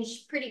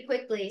change pretty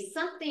quickly,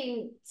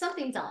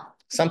 something's off.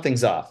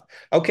 Something's off.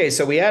 Okay,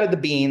 so we added the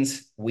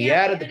beans. We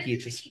added the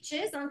peaches.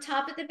 Peaches on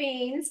top of the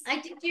beans. I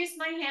did use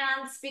my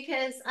hands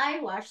because I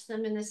washed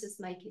them, and this is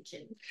my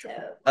kitchen. So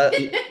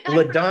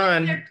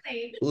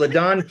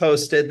LaDon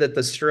posted that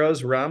the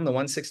Stroh's rum, the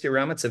 160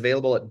 rum, it's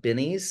available at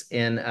Binny's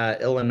in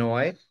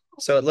Illinois.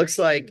 So it looks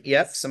like,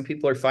 yep, some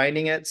people are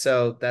finding it.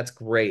 So that's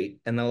great.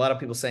 And then a lot of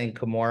people saying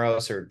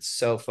Comoros are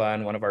so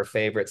fun. One of our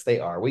favorites. They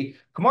are.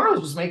 Comoros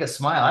just make us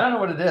smile. I don't know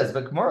what it is,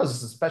 but Comoros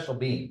is a special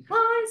bean.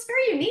 Well, it's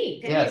very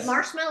unique. Yes. I mean,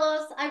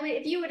 marshmallows.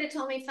 If you would have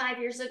told me 5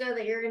 years ago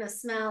that you're going to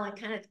smell and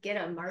kind of get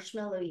a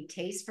marshmallowy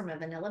taste from a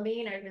vanilla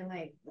bean, I'd been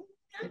like,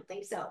 I don't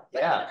think so.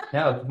 Yeah,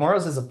 no,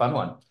 Comoros is a fun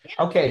one.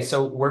 Yeah. Okay,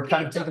 so we're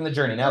kind of taking the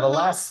journey. Now, the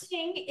last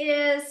thing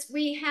is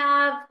we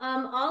have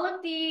all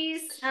of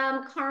these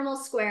caramel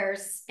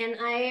squares, and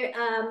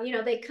you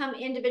know, they come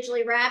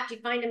individually wrapped. You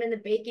find them in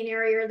the baking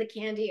area or the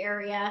candy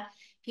area.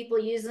 People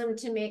use them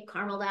to make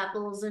caramel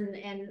apples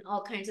and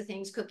all kinds of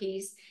things,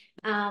 cookies.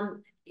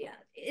 Yeah,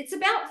 it's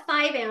about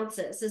 5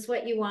 ounces is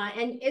what you want,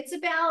 and it's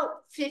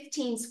about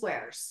 15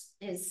 squares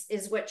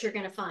is what you're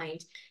going to find.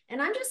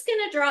 And I'm just going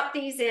to drop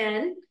these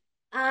in.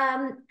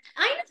 I know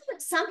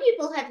that some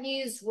people have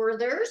used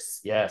Werther's.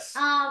 Yes.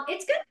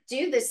 It's going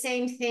to do the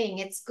same thing.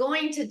 It's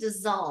going to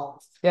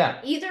dissolve.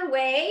 Yeah. Either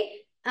way,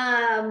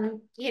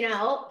 you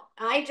know,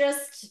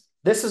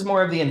 this is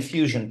more of the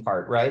infusion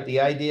part, right?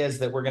 The idea is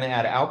that we're going to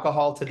add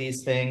alcohol to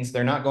these things.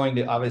 They're not going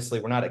to, obviously,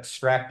 we're not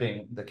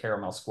extracting the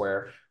caramel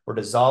square. We're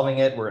dissolving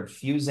it. We're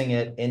infusing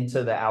it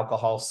into the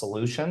alcohol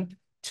solution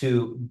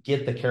to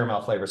get the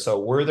caramel flavor. So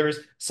Werther's,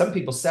 some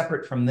people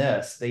separate from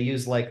this, they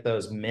use like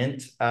those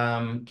mint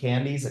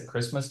candies at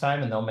Christmas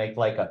time, and they'll make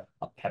like a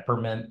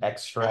peppermint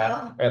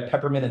extract, a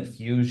peppermint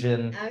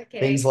infusion,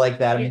 things like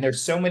that. I mean,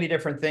 there's so many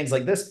different things.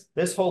 Like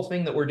this whole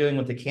thing that we're doing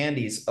with the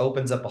candies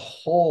opens up a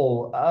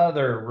whole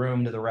other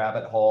room to the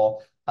rabbit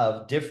hole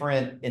of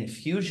different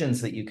infusions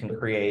that you can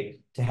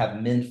create to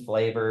have mint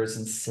flavors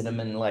and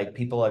cinnamon. Like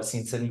people I've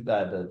seen,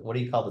 what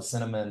do you call the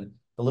cinnamon?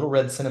 The little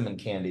red cinnamon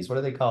candies. What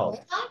are they called?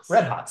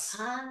 Red Hots.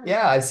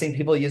 Yeah, I've seen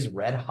people use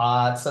Red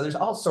Hots. So there's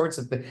all sorts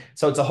of things.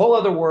 So it's a whole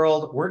other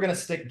world. We're going to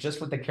stick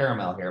just with the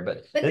caramel here,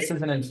 but this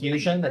is an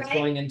infusion that's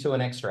going into an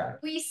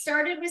extract. We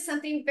started with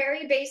something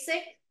very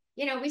basic.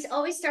 You know, we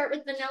always start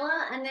with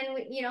vanilla, and then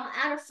we, you know,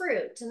 add a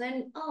fruit, and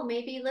then, oh,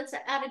 maybe let's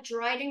add a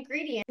dried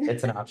ingredient.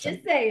 It's an option.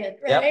 Just say it,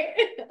 right?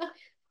 Yep.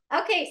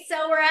 Okay,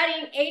 so we're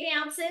adding 8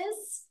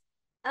 ounces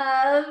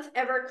of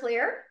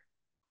Everclear.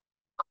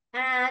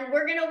 And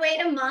we're going to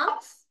wait a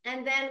month,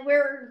 and then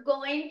we're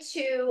going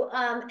to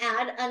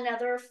add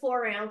another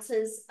 4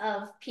 ounces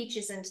of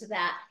peaches into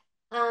that.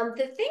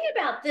 The thing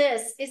about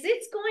this is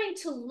it's going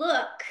to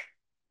look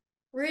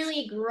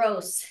really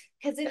gross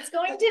because it's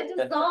going to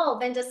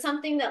dissolve into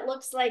something that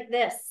looks like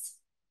this.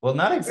 Well,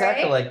 not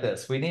exactly like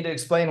this. We need to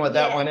explain what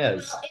that one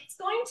is. Well, it's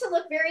going to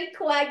look very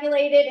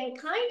coagulated and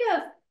kind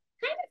of,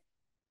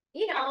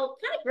 you know,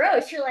 kind of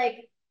gross. You're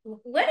like,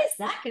 what is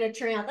that going to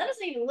turn out? That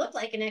doesn't even look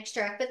like an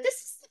extract, but this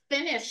is the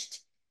finished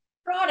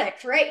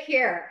product right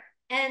here.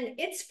 And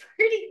it's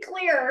pretty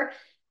clear.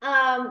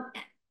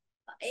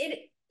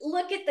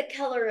 Look at the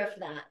color of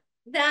that.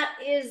 That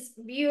is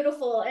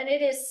beautiful. And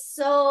it is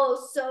so,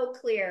 so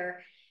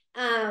clear.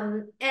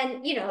 And,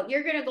 you know,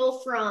 you're going to go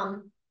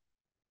from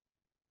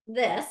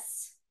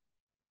this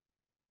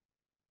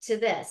to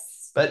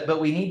this. But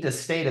we need to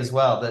state as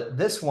well that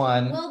this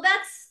one. Well,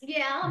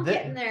 I'm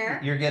getting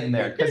there. You're getting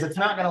there because it's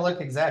not going to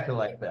look exactly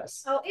like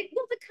this. Oh,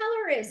 well, the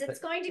color is. It's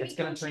going to be. It's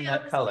going to turn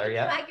that color,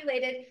 yeah.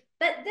 Coagulated.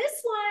 But this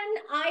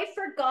one, I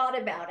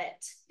forgot about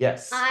it.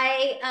 Yes.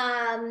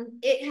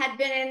 It had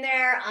been in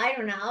there, I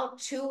don't know,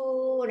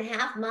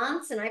 2.5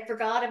 months, and I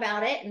forgot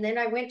about it. And then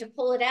I went to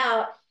pull it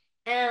out,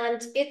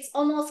 and it's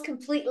almost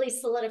completely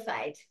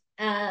solidified.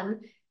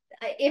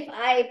 If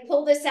I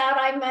pull this out,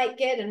 I might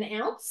get an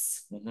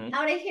ounce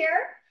out of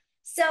here.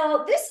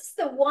 So this is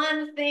the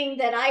one thing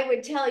that I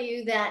would tell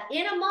you that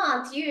in a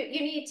month, you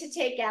need to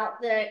take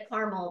out the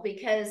caramel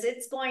because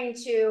it's going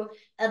to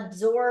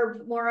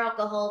absorb more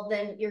alcohol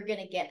than you're going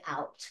to get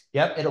out.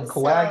 Yep, it'll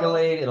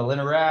coagulate, it'll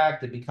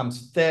interact, it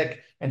becomes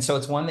thick. And so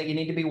it's one that you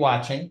need to be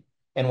watching.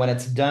 And when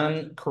it's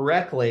done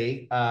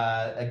correctly,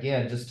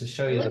 again, just to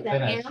show you the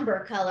finish. The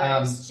amber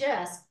color is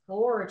just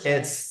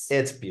gorgeous.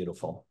 It's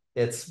beautiful.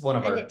 It's one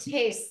of our. And it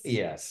tastes.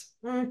 Yes.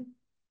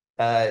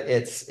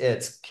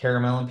 It's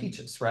caramel and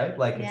peaches, right?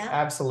 Like it's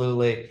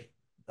absolutely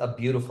a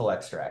beautiful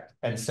extract.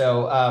 And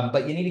so,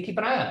 but you need to keep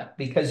an eye on it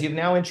because you've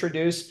now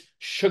introduced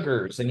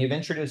sugars and you've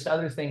introduced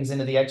other things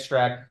into the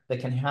extract that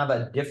can have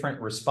a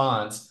different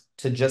response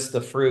to just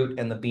the fruit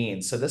and the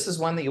beans. So this is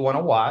one that you want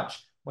to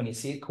watch when you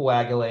see it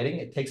coagulating.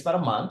 It takes about a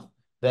month.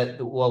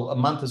 Well, a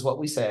month is what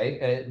we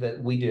say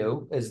that we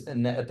do is,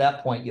 and at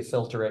that point you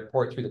filter it,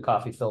 pour it through the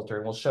coffee filter,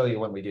 and we'll show you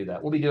when we do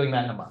that. We'll be doing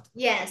that in a month.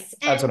 Yes,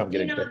 that's what I'm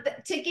getting to.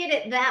 To get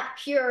it that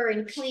pure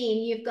and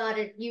clean, you've got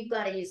to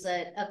use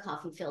a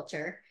coffee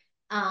filter.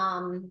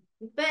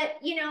 But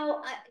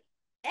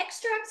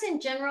extracts in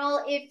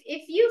general,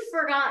 if you've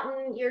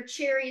forgotten your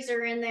cherries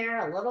are in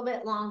there a little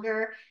bit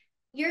longer,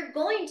 you're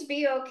going to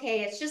be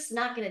okay. It's just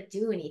not going to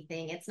do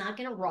anything. It's not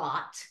going to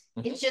rot.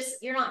 It's just,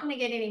 you're not going to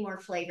get any more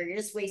flavor. You're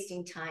just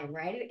wasting time,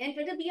 right? And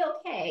it'll be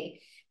okay.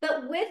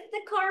 But with the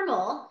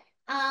caramel,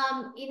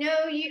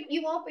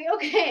 you won't be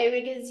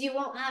okay because you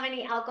won't have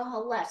any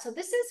alcohol left. So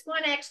this is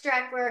one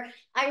extract where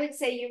I would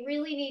say you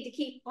really need to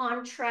keep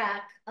on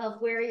track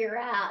of where you're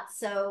at.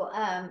 So,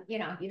 you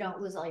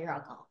don't lose all your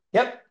alcohol.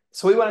 Yep.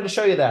 So we wanted to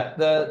show you that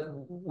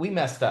we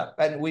messed up,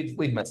 and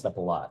we've messed up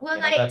a lot. Well,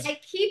 I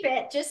keep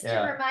it just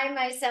to remind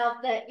myself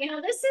that,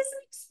 this is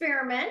an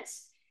experiment.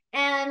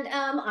 And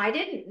I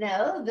didn't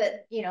know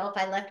that, if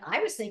I left,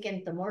 I was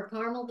thinking the more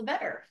caramel, the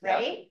better,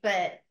 right? Yep.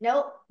 But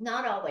nope,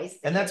 not always.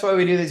 And that's why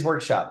we do these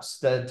workshops,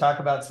 to talk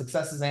about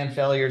successes and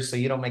failures so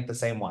you don't make the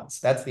same ones.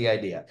 That's the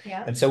idea.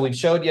 Yeah. And so we've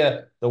showed you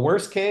the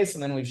worst case,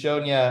 and then we've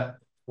shown you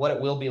what it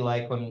will be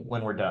like when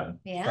we're done.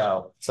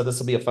 Yeah. So this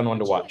will be a fun one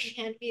to watch.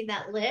 Hand me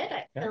that lid.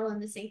 I fell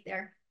in the sink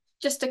there.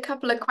 Just a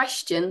couple of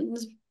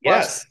questions.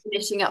 Yes.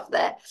 Finishing up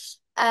there.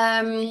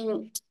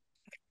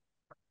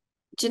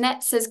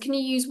 Jeanette says, can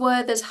you use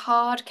Werther's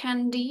hard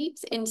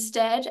candies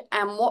instead?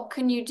 And what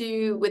can you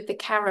do with the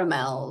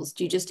caramels?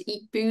 Do you just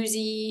eat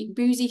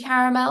boozy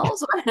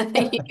caramels, or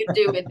anything you can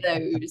do with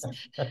those?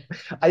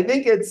 I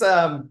think it's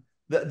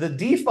the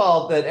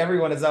default that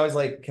everyone is always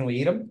like, can we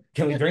eat them?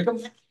 Can we drink them?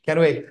 Can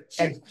we?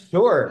 And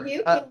sure,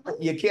 you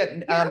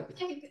can't.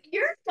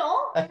 You're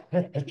adult.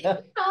 No,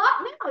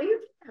 you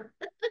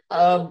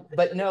can't.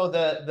 But no,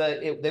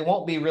 they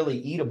won't be really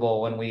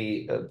eatable when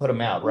we put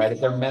them out, right?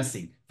 If they're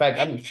messy. In fact,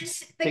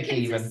 the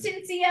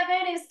consistency of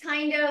it is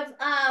kind of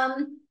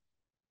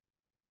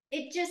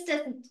it just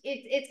doesn't.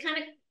 It's kind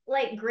of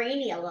like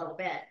grainy a little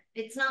bit.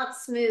 It's not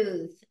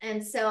smooth,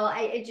 and so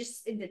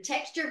the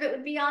texture of it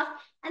would be off.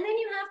 And then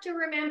you have to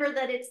remember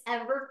that it's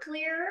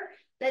Everclear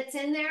that's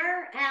in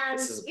there, and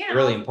this is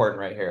really important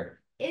right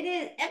here. It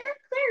is.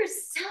 Everclear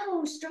is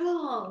so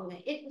strong.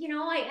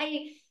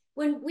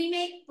 When we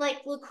make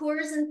like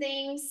liqueurs and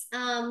things,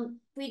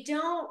 we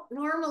don't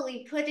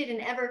normally put it in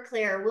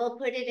Everclear. We'll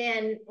put it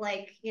in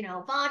like,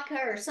 vodka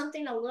or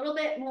something a little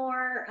bit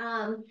more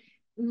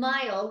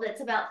mild,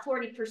 that's about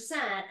 40%.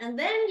 And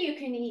then you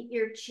can eat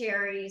your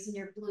cherries and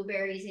your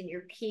blueberries and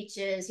your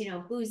peaches,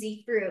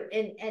 boozy fruit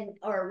and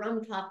or a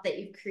rum top that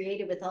you've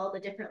created with all the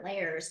different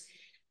layers.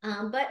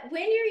 But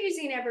when you're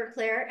using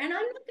Everclear, and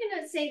I'm not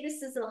going to say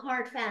this is a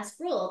hard, fast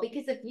rule,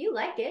 because if you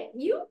like it,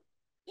 you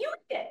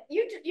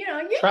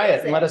try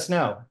it and let us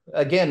know.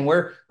 Again,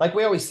 we're like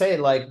we always say,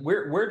 like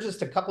we're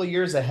just a couple of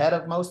years ahead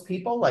of most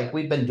people. Like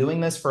we've been doing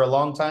this for a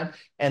long time,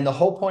 and the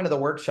whole point of the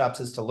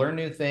workshops is to learn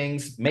new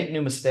things, make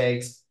new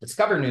mistakes,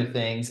 discover new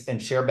things,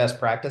 and share best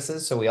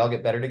practices so we all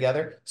get better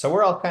together. So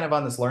we're all kind of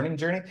on this learning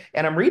journey.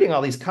 And I'm reading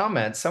all these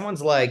comments.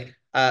 Someone's like,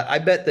 I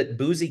bet that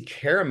boozy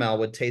caramel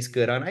would taste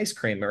good on ice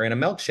cream or in a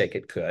milkshake.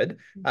 It could.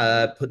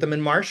 Put them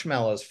in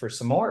marshmallows for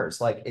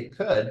s'mores. Like it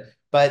could.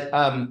 But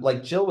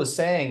like Jill was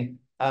saying,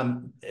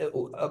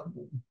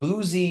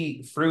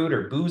 boozy fruit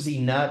or boozy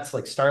nuts,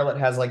 like Starlet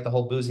has like the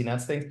whole boozy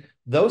nuts thing.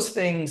 Those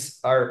things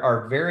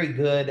are very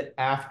good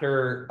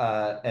after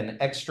an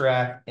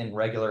extract in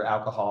regular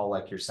alcohol,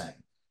 like you're saying.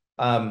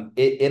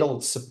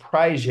 It'll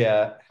surprise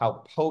you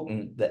how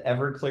potent the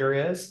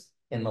Everclear is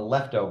in the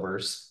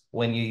leftovers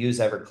when you use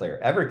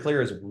Everclear.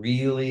 Everclear is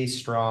really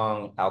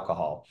strong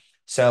alcohol.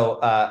 So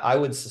I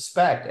would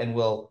suspect, and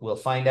we'll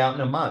find out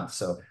in a month.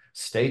 So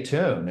stay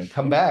tuned and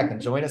come back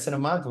and join us in a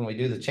month when we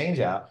do the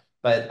change out.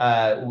 But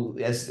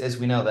as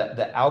we know, that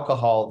the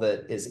alcohol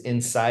that is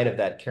inside of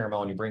that caramel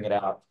when you bring it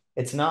out,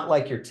 it's not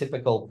like your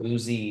typical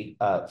boozy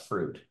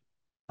fruit.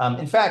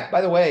 In fact,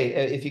 by the way,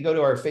 if you go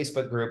to our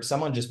Facebook group,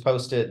 someone just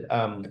posted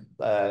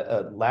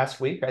last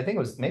week, I think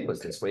maybe it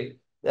was this week.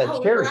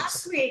 Cherries.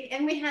 Last week,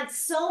 and we had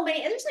so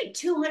many, and there's like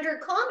 200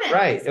 comments.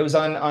 Right, it was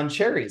on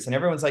cherries, and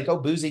everyone's like, "Oh,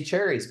 boozy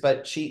cherries,"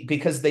 but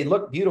because they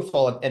look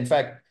beautiful. In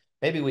fact,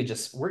 maybe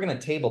we're going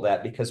to table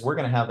that because we're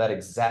going to have that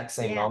exact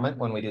same moment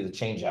when we do the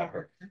change out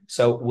here.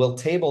 So we'll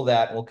table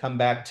that. We'll come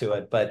back to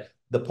it. But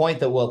the point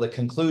the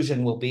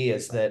conclusion will be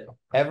is that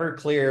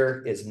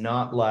Everclear is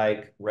not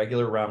like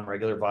regular rum,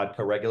 regular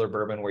vodka, regular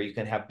bourbon, where you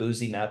can have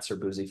boozy nuts or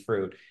boozy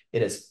fruit.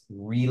 It is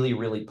really,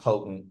 really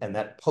potent, and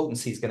that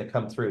potency is going to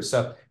come through.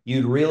 So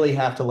you'd really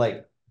have to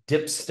like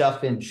dip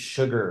stuff in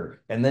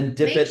sugar and then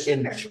dip it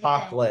in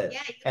chocolate.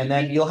 Yeah, and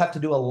then you'll have to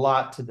do a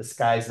lot to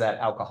disguise that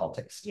alcohol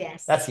taste.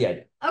 Yes. That's the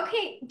idea.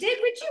 Okay. Would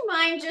you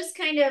mind just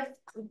kind of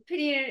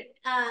putting it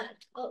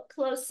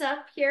close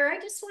up here, I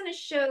just want to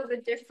show the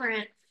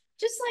different,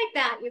 just like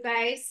that, you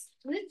guys.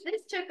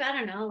 This took, I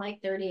don't know,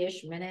 like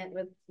 30-ish minute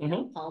with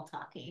Paul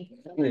talking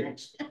so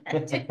much.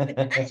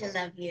 I just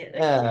love you.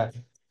 Oh,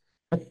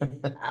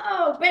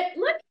 but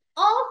look,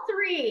 all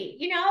three,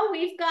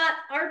 we've got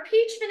our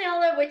peach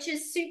vanilla, which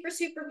is super,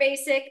 super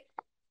basic.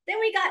 Then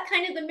we got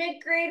kind of the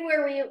mid-grade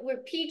where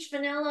we're peach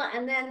vanilla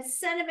and then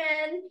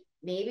cinnamon,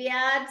 maybe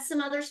add some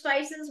other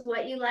spices,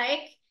 what you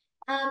like.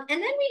 And then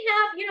we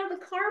have,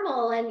 the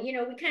caramel and,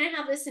 we kind of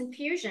have this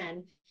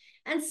infusion.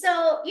 And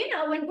so,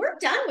 when we're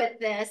done with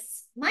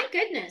this, my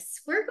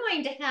goodness, we're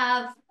going to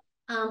have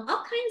all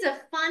kinds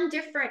of fun,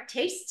 different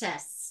taste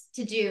tests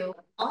to do,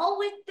 all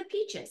with the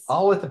peaches.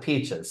 All with the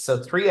peaches. So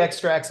 3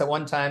 extracts at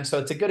one time. So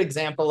it's a good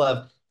example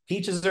of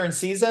peaches are in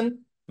season,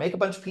 make a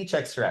bunch of peach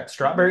extracts.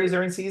 Strawberries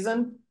are in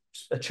season,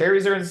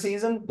 cherries are in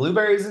season,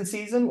 blueberries in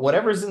season,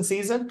 whatever's in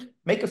season,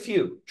 make a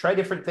few. Try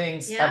different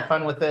things, have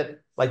fun with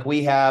it like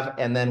we have,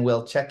 and then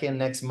we'll check in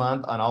next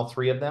month on all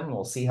 3 of them and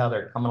we'll see how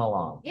they're coming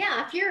along.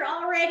 Yeah, if you're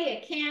already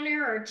a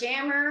canner or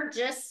jammer,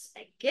 just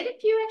get a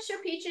few extra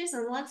peaches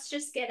and let's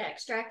just get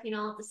extracting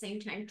all at the same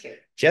time too.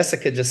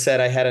 Jessica just said,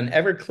 I had an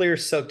Everclear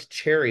soaked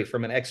cherry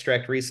from an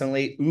extract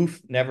recently.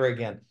 Oof, never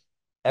again.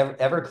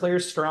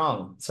 Everclear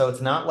strong, so it's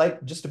not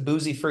like just a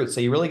boozy fruit, so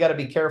you really got to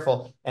be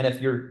careful. And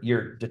if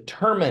you're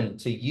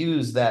determined to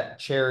use that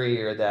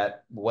cherry or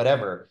that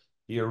whatever,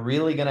 you're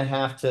really going to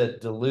have to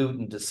dilute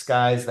and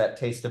disguise that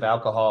taste of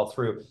alcohol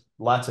through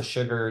lots of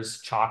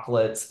sugars,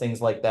 chocolates,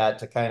 things like that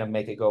to kind of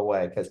make it go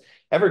away, because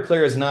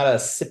Everclear is not a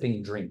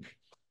sipping drink.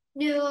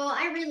 No,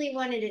 I really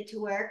wanted it to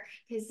work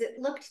because it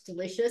looked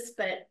delicious,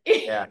 but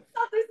it's not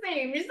the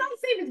same. It's not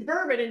the same as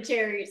bourbon and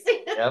cherries.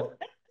 Yep.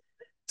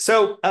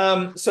 So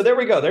there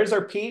we go. There's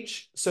our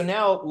peach. So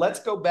now let's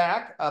go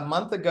back. A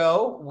month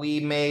ago, we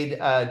made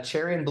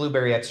cherry and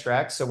blueberry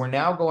extract. So we're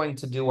now going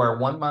to do our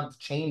 1-month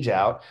change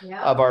out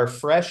of our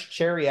fresh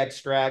cherry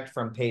extract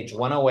from page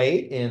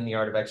 108 in the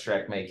Art of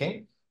Extract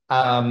Making.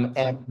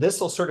 And this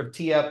will sort of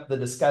tee up the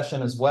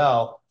discussion as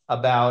well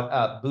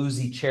about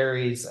boozy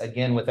cherries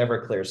again with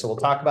Everclear. So we'll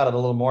talk about it a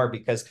little more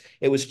because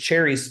it was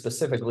cherries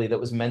specifically that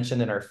was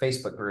mentioned in our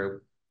Facebook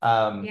group.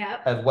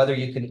 Of whether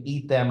you can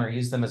eat them or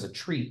use them as a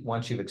treat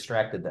once you've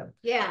extracted them.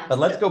 Yeah. But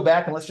let's go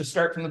back and let's just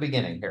start from the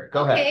beginning here.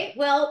 Go ahead. Okay.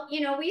 Well,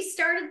 we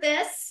started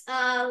this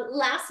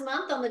last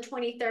month on the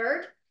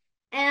 23rd.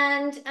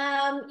 And,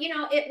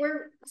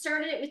 we're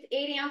started it with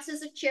 8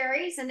 ounces of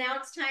cherries. And now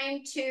it's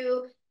time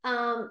to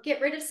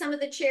get rid of some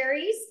of the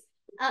cherries.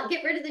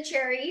 Get rid of the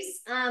cherries,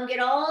 get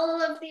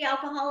all of the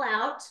alcohol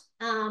out,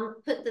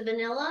 put the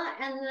vanilla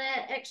and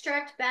the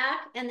extract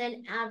back, and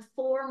then add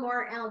 4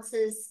 more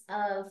ounces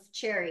of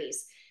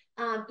cherries.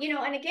 And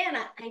again,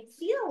 I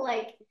feel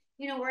like,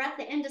 we're at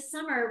the end of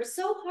summer. It was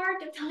so hard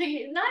to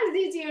find, not as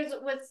easy as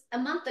it was a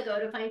month ago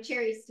to find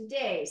cherries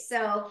today.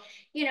 So,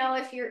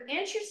 if you're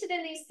interested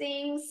in these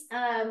things,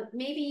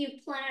 maybe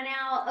you plan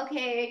out,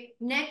 okay,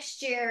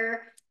 next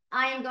year,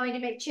 I am going to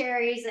make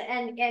cherries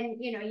and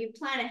you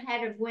plan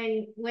ahead of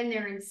when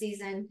they're in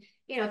season.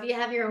 If you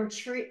have your own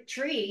tree,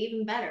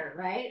 even better,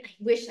 right? I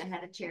wish I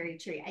had a cherry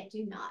tree. I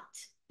do not.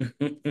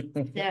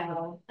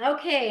 So,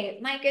 okay,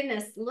 my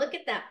goodness, look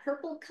at that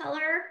purple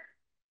color.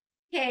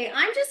 Okay,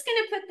 I'm just going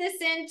to put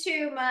this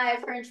into my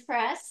French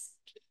press.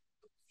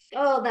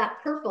 Oh,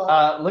 that purple.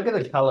 Look at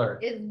the color.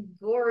 It's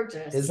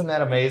gorgeous. Isn't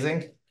that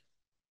amazing?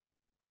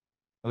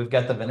 We've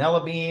got the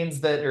vanilla beans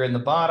that are in the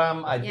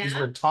bottom. These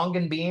were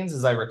Tongan beans,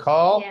 as I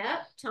recall. Yeah,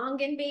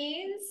 Tongan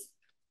beans.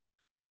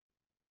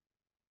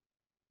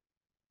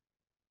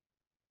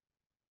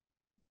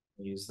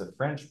 Use the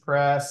French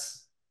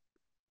press.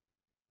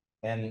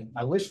 And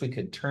I wish we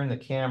could turn the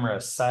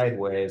camera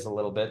sideways a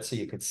little bit so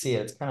you could see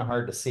it. It's kind of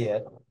hard to see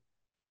it.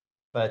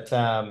 But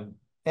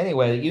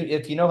anyway,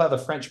 if you know how the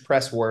French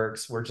press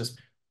works, we're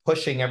just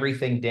pushing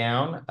everything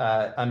down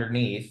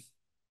underneath.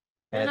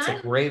 And it's a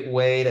great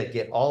way to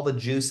get all the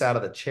juice out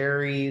of the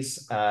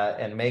cherries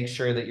and make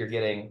sure that you're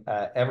getting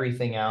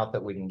everything out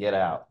that we can get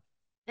out.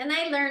 And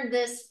I learned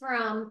this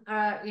from,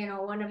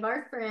 one of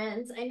our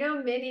friends. I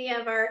know many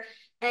of our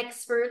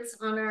experts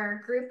on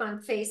our group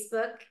on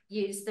Facebook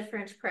use the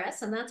French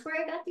press, and that's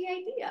where I got the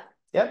idea.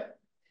 Yep.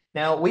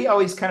 Now, we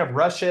always kind of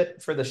rush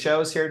it for the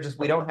shows here. Just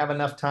we don't have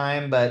enough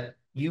time, but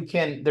you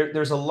can,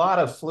 there's a lot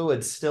of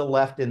fluid still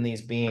left in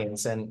these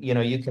beans, and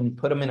you can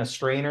put them in a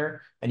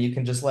strainer and you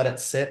can just let it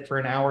sit for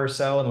an hour or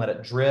so and let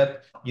it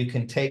drip. You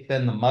can take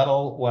then the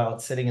muddle while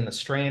it's sitting in the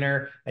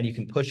strainer and you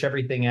can push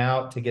everything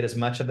out to get as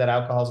much of that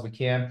alcohol as we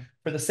can.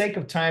 For the sake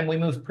of time, we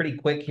move pretty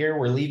quick here.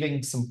 We're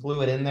leaving some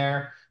fluid in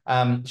there.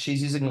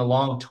 She's using the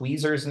long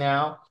tweezers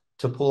now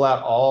to pull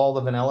out all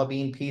the vanilla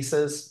bean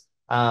pieces.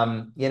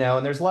 And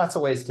there's lots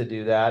of ways to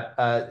do that.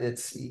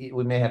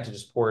 We may have to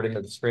just pour it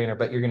into the strainer,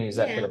 but you're going to use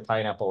that for the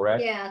pineapple,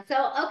 right? Yeah.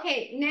 So,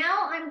 okay,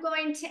 now I'm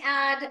going to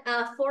add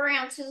 4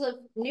 ounces of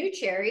new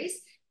cherries.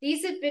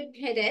 These have been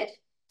pitted.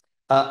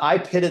 I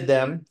pitted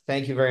them.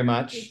 Thank you very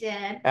much. You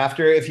did.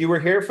 If you were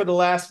here for the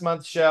last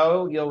month's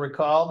show, you'll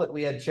recall that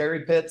we had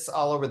cherry pits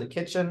all over the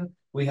kitchen.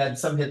 We had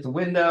some hit the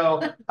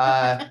window.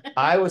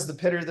 I was the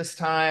pitter this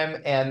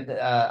time, and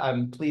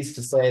I'm pleased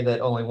to say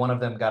that only one of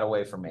them got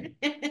away from me.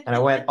 And I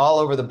went all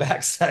over the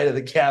backside of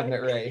the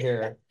cabinet right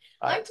here.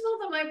 I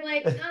told them, I'm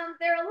like, they're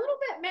a little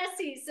bit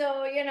messy,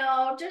 so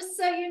just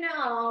so you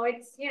know,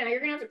 it's you're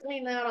gonna have to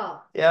clean that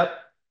off. Yep.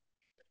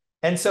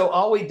 And so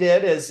all we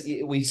did is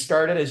we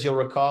started, as you'll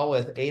recall,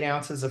 with 8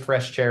 ounces of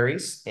fresh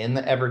cherries in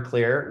the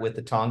Everclear with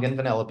the Tongan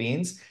vanilla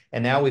beans.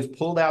 And now we've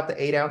pulled out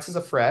the 8 ounces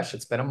of fresh.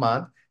 It's been a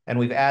month. And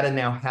we've added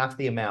now half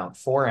the amount,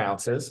 4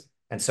 ounces.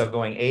 And so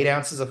going 8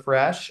 ounces of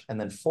fresh and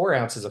then 4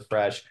 ounces of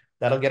fresh,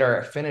 that'll get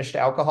our finished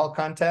alcohol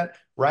content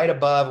right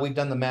above. We've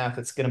done the math.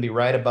 It's going to be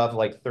right above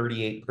like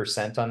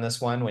 38% on this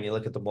one when you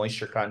look at the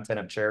moisture content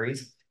of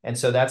cherries. And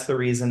so that's the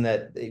reason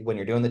that when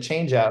you're doing the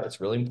change out,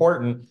 it's really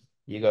important.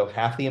 You go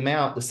half the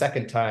amount the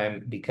second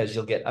time because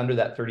you'll get under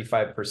that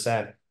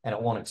 35% and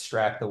it won't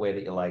extract the way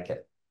that you like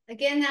it.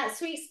 Again, that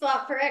sweet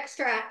spot for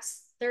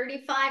extracts,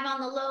 35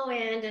 on the low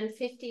end and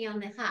 50 on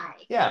the high.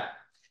 Yeah.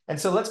 And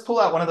so let's pull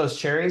out one of those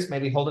cherries,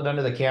 maybe hold it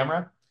under the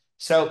camera.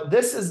 So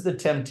this is the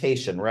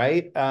temptation,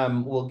 right?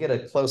 We'll get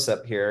a close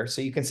up here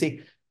so you can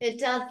see. It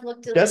does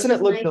look delicious. Doesn't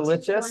it look I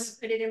delicious? want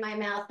to put it in my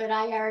mouth, but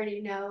I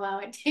already know how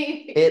it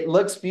tastes. It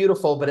looks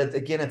beautiful, but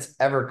again, it's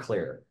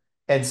Everclear.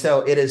 And so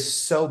it is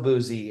so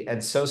boozy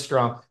and so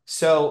strong.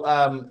 So,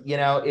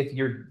 if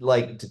you're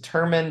like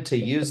determined to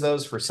use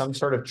those for some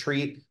sort of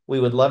treat, we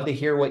would love to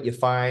hear what you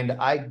find.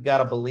 I got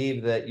to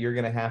believe that you're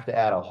going to have to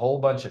add a whole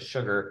bunch of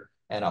sugar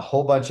and a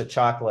whole bunch of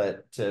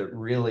chocolate to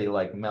really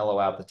like mellow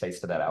out the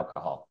taste of that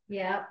alcohol.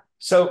 Yeah.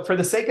 So for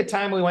the sake of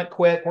time, we went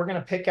quick. We're going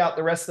to pick out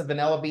the rest of the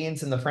vanilla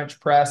beans and the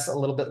French press a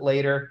little bit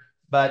later.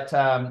 But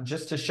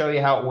just to show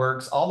you how it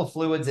works, all the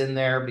fluids in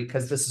there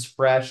because this is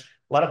fresh.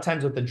 A lot of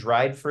times with the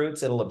dried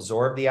fruits, it'll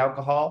absorb the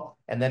alcohol.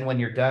 And then when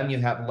you're done, you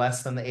have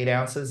less than the 8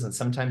 ounces. And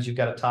sometimes you've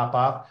got to top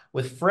off.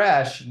 With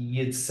fresh,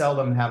 you'd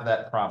seldom have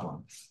that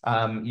problem.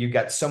 You've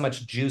got so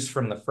much juice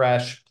from the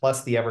fresh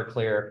plus the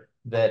Everclear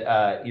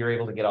that you're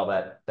able to get all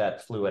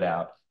that fluid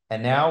out.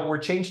 And now we're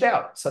changed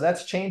out. So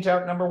that's change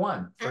out number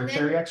 1 for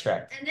cherry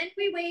extract. And then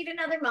we wait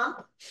another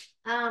month,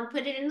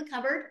 put it in the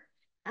cupboard.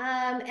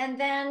 And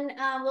then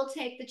we'll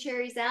take the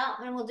cherries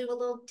out and we'll do a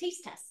little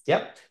taste test.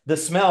 Yep. The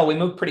smell, we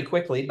moved pretty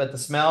quickly, but the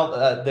smell,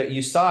 that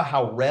you saw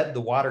how red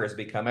the water has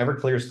become.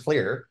 Everclear is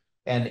clear,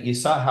 and you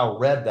saw how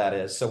red that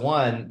is. So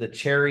one, the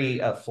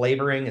cherry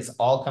flavoring is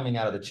all coming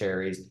out of the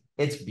cherries.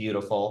 It's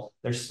beautiful.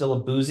 There's still a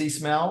boozy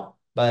smell,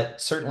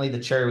 but certainly the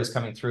cherry was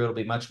coming through. It'll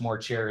be much more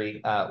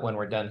cherry when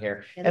we're done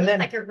here. And then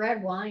like a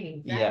red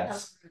wine.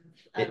 Yes.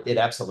 It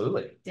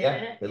absolutely.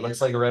 Yeah. It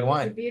looks like a red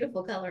wine. It's a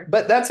beautiful color.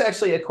 But that's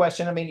actually a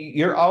question. I mean,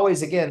 you're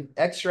always, again,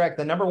 extract,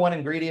 the number 1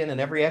 ingredient in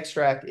every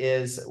extract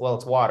is, well,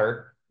 it's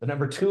water. The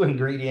number 2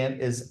 ingredient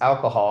is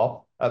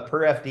alcohol.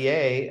 Per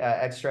FDA,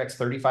 extract's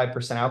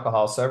 35%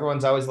 alcohol. So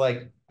everyone's always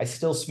like, I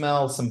still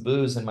smell some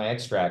booze in my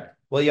extract.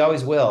 Well, you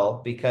always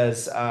will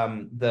because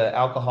the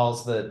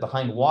alcohol's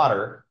behind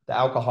water. The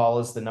alcohol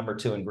is the number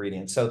 2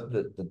 ingredient. So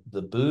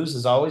the booze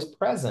is always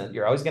present.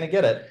 You're always going to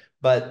get it.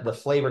 But the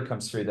flavor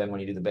comes through then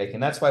when you do the baking.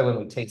 That's why when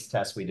we taste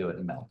test, we do it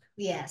in milk.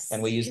 Yes.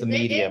 And we use the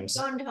mediums.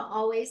 It's going to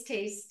always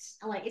taste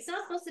like it's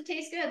not supposed to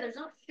taste good. There's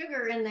no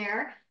sugar in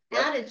there,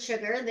 added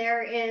sugar.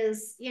 There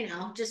is,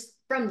 just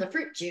from the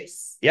fruit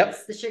juice. Yep.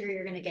 That's the sugar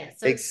you're going to get.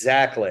 So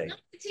exactly.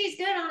 It tastes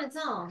good on its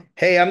own.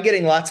 Hey, I'm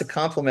getting lots of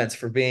compliments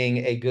for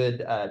being a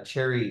good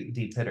cherry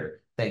depitter.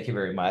 Thank you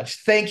very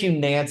much. Thank you,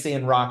 Nancy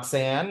and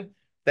Roxanne.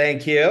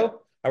 Thank you.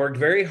 I worked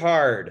very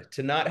hard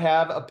to not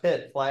have a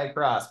pit fly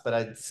across, but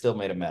I still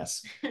made a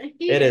mess.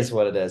 It is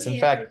what it is. In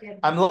fact,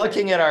 I'm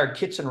looking at our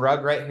kitchen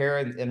rug right here,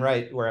 and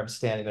right where I'm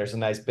standing, there's a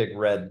nice big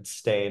red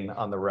stain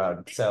on the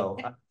rug. So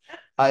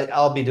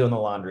I'll be doing the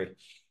laundry.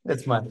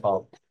 It's my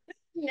fault.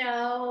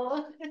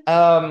 No.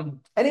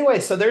 Anyway,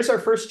 so there's our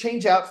first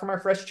change out from our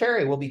fresh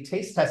cherry. We'll be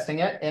taste testing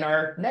it in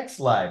our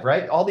next live,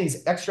 right? All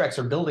these extracts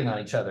are building on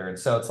each other. And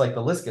so it's like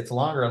the list gets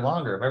longer and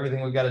longer of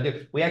everything we've got to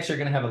do. We actually are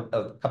going to have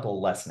a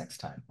couple less next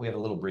time. We have a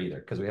little breather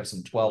because we have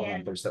some 12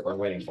 members that we're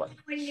waiting for.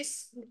 When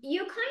you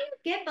kind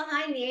of get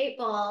behind the 8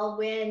 ball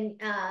when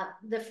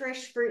the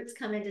fresh fruits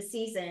come into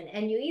season,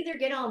 and you either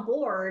get on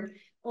board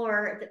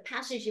or that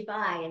passes you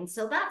by. And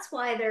so that's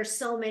why there's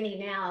so many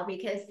now,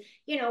 because,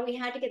 we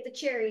had to get the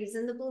cherries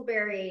and the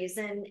blueberries,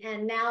 and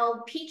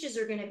now peaches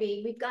are going to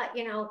be, we've got,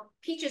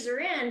 peaches are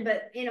in,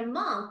 but in a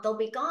month they'll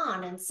be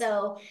gone. And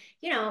so,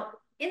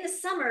 in the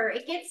summer,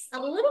 it gets a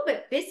little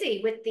bit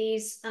busy with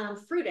these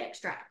fruit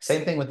extracts.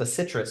 Same thing with the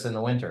citrus in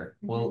the winter.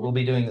 We'll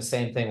be doing the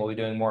same thing. We'll be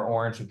doing more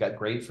orange. We've got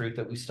grapefruit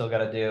that we still got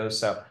to do.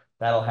 So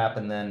that'll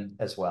happen then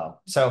as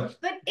well. So,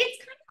 but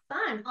it's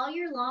kind of fun. All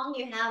year long,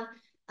 you have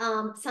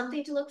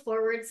something to look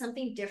forward,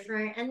 something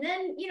different. And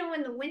then,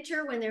 in the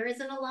winter, when there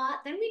isn't a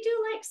lot, then we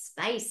do like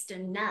spiced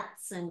and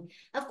nuts. And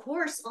of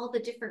course, all the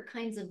different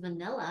kinds of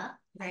vanilla,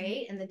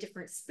 right? And the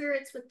different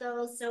spirits with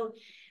those. So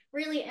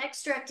really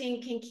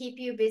extracting can keep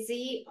you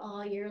busy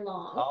all year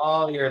long.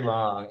 All year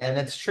long. And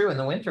it's true. In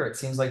the winter, it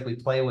seems like we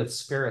play with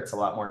spirits a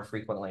lot more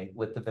frequently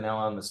with the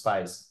vanilla and the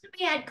spice.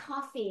 We add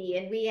coffee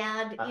and we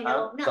add,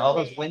 all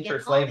those nutmeg winter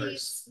and all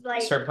flavors. these,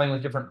 like, Start playing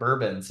with different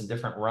bourbons and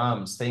different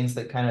rums, things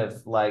that kind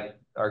of like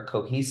are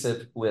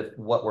cohesive with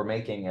what we're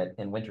making it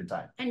in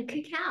wintertime. and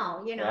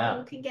cacao, you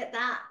can get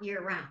that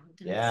year round.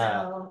 And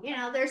Yeah. so,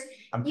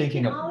 I'm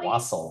thinking of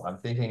wassail. I'm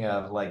thinking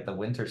of like the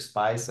winter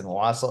spice and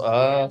wassail.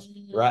 Oh,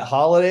 right.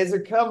 Holidays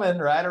are coming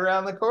right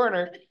around the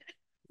corner.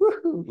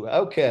 Woohoo.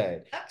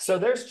 Okay. So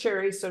there's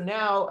cherries. So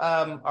now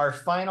our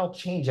final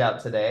change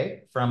out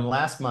today from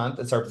last month,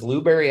 it's our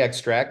blueberry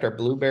extract, our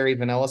blueberry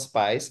vanilla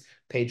spice,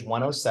 page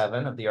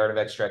 107 of the Art of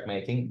Extract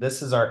Making.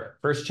 This is our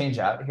first change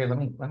out. Here,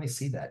 let me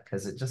see that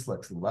because it just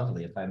looks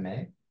lovely, if I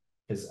may,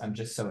 because I'm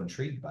just so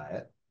intrigued by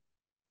it.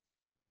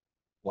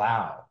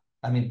 Wow.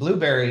 I mean,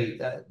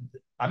 blueberry,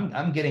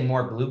 I'm getting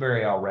more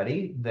blueberry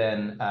already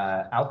than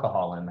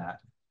alcohol in that,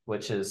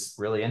 which is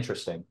really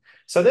interesting.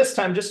 So this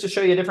time, just to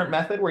show you a different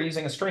method, we're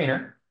using a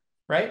strainer,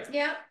 right?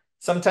 Yeah.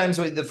 Sometimes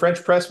the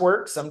French press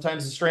works,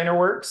 sometimes the strainer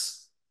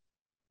works.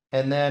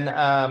 And then,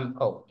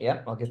 oh,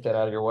 yeah, I'll get that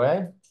out of your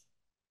way.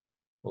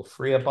 We'll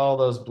free up all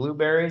those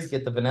blueberries,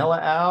 get the vanilla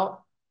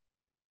out.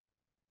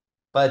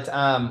 But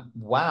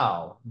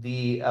wow,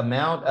 the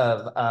amount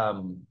of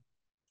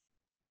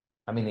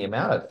the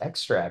amount of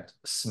extract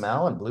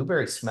smell and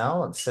blueberry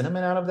smell and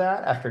cinnamon out of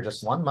that after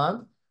just 1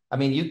 month. I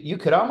mean, you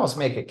could almost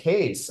make a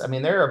case. I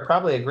mean, there are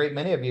probably a great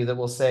many of you that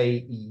will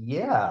say,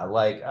 yeah,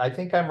 like, I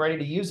think I'm ready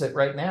to use it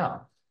right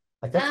now.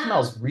 Like that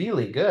smells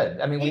really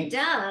good. I mean, it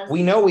does.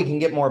 We know we can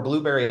get more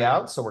blueberry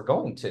out, so we're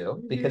going to,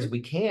 because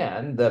we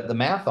can. The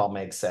math all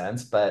makes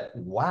sense, but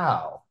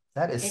wow,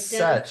 that is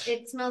such.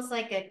 It smells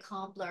like a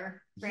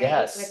cobbler, right?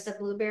 Yes. With the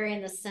blueberry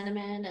and the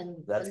cinnamon and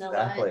That's vanilla.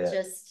 exactly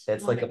it.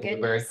 It's like a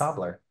blueberry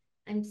cobbler.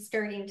 I'm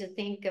starting to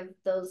think of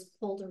those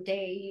colder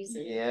days.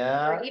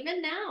 Yeah. Or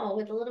even now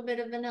with a little bit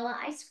of vanilla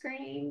ice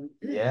cream.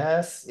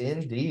 Yes,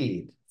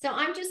 indeed. So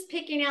I'm just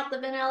picking out the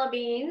vanilla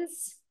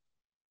beans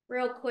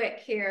real quick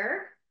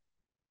here.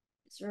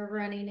 So we're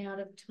running out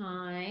of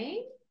time.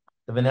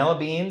 The vanilla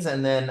beans,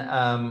 and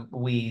then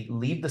we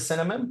leave the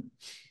cinnamon.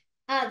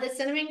 The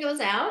cinnamon goes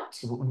out.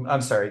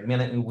 I'm sorry,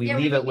 we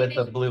leave it with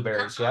the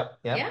blueberries. Yep.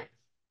 Yeah.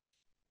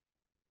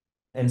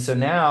 And so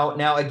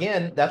now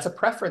again, that's a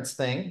preference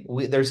thing.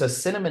 There's a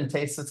cinnamon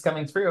taste that's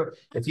coming through.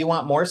 If you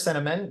want more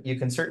cinnamon, you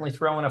can certainly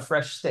throw in a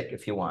fresh stick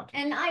if you want.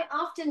 And I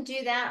often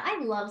do that.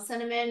 I love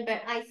cinnamon,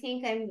 but I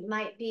think I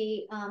might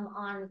be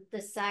on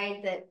the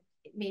side that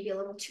maybe a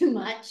little too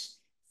much.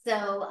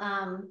 So,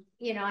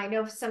 I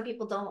know some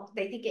people don't,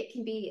 they think it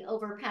can be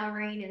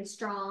overpowering and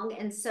strong.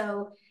 And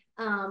so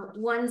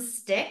 1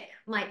 stick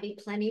might be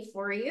plenty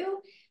for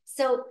you.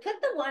 So put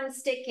the 1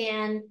 stick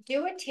in,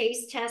 do a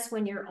taste test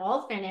when you're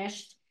all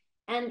finished.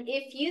 And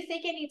if you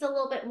think it needs a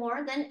little bit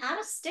more, then add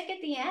a stick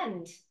at the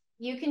end.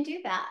 You can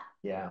do that.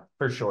 Yeah,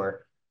 for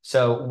sure.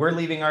 So we're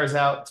leaving ours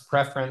out. It's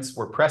preference.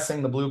 We're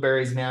pressing the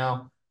blueberries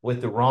now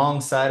with the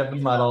wrong side of the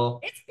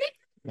muddle.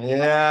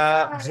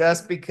 Yeah,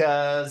 just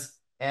because.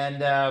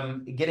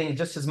 And getting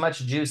just as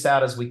much juice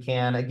out as we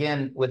can.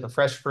 Again, with the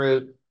fresh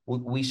fruit,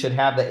 we should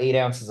have the 8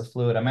 ounces of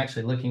fluid. I'm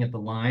actually looking at the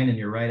line, and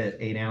you're right at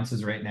 8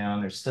 ounces right now,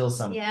 and there's still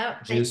some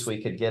juice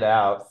we could get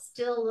out.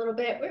 Still a little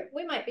bit.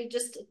 We might be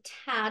just a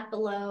tad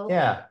below.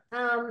 Yeah.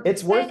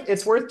 It's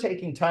worth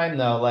taking time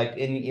though. Like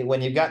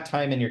when you've got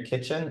time in your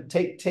kitchen,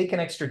 take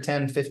an extra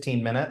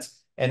 10-15 minutes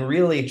and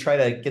really try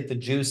to get the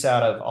juice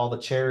out of all the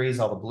cherries,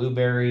 all the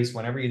blueberries,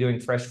 whenever you're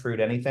doing fresh fruit,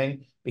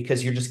 anything,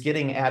 because you're just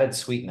getting added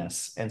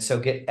sweetness. And so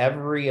get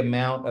every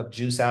amount of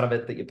juice out of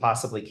it that you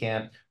possibly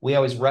can. We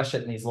always rush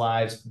it in these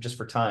lives just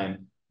for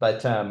time,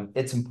 but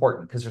it's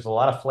important because there's a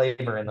lot of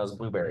flavor in those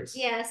blueberries.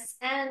 Yes.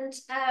 And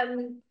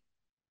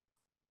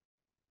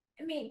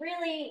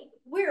really,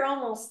 we're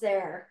almost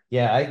there.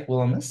 Yeah,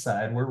 well, on this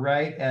side, we're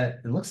right at,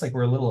 it looks like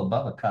we're a little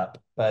above a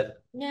cup,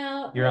 but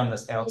no, you're on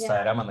this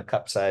outside. I'm on the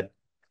cup side.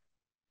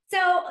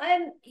 So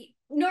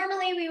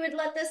normally we would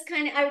let this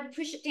I would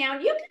push it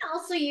down. You can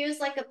also use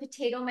like a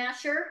potato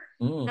masher.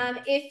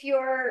 If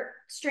your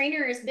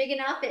strainer is big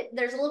enough,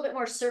 there's a little bit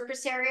more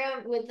surface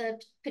area with a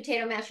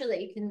potato masher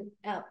that you can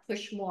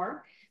push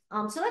more.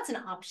 So that's an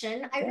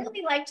option. I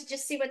really like to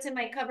just see what's in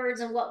my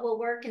cupboards and what will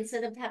work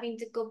instead of having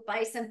to go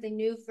buy something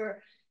new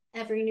for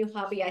every new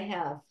hobby I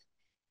have,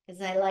 because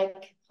I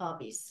like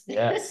hobbies.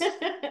 Yes.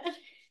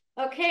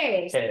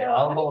 Okay, so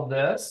I'll hold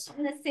this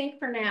in the sink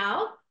for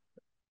now.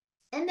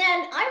 And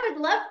then I would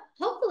love,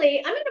 hopefully,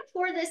 I'm going to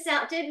pour this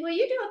out. Will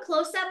you do a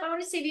close-up? I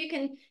want to see if you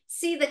can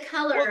see the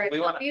color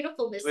and how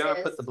beautiful this is. We want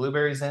to put the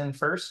blueberries in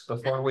first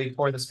before we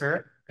pour the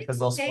spirit, because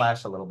they'll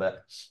splash a little bit.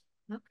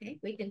 Okay,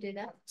 we can do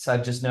that. So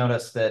I've just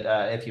noticed that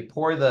if you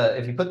put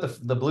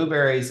the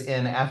blueberries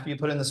in after you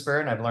put in the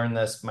spirit, and I've learned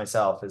this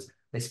myself, is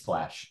they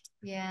splash.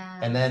 Yeah.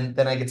 And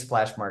then I get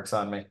splash marks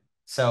on me.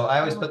 So I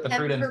always put the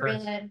fruit in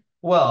first.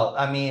 Well,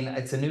 I mean,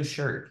 it's a new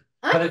shirt,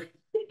 but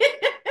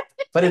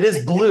it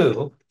is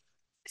blue.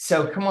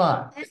 So come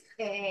on.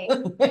 Okay.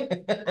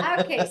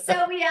 Okay,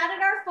 so we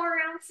added our 4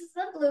 ounces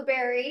of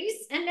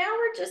blueberries, and now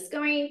we're just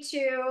going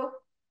to,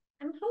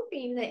 I'm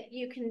hoping that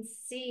you can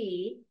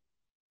see.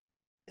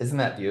 Isn't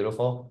that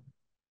beautiful?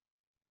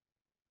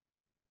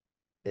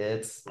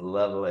 It's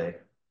lovely.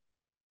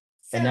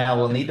 And now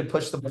we'll need to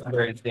push the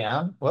blueberries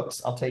down.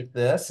 Whoops, I'll take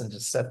this and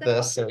just set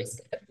this. So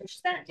just push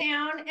that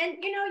down. And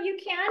you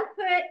can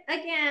put,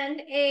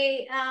 again,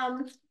 a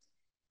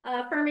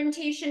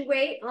fermentation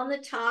weight on the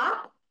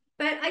top.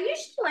 But I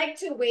usually like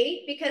to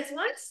wait because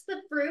once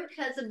the fruit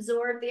has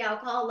absorbed the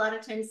alcohol, a lot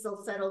of times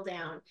they'll settle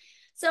down.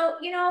 So,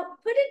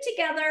 put it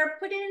together,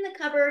 put it in the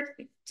cupboard.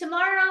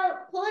 Tomorrow,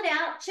 pull it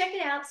out, check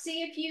it out,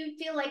 see if you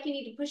feel like you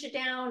need to push it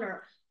down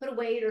or put a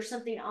weight or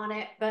something on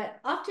it.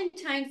 But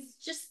oftentimes,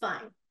 it's just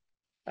fine.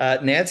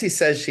 Nancy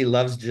says she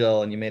loves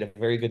Jill, and you made a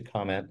very good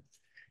comment.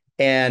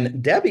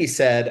 And Debbie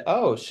said,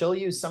 oh, she'll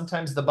use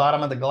sometimes the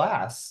bottom of the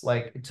glass,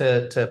 like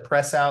to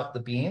press out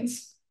the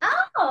beans.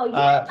 Oh,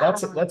 yeah.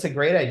 That's a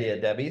great idea,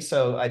 Debbie.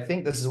 So I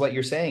think this is what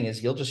you're saying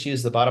is you'll just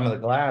use the bottom of the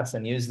glass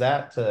and use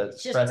that to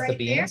press the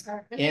beans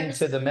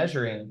into the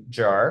measuring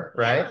jar,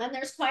 right? Yeah, and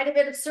there's quite a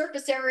bit of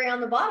surface area on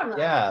the bottom of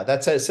it. Yeah,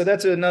 so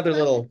that's another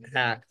little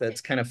hack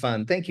that's kind of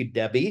fun. Thank you,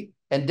 Debbie.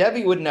 And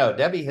Debbie would know.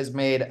 Debbie has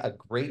made a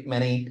great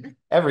many,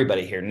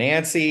 everybody here.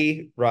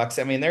 Nancy,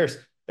 Roxy, I mean, there's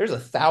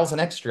 1,000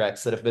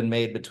 extracts that have been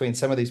made between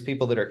some of these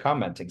people that are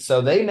commenting.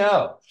 So they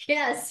know.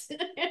 Yes.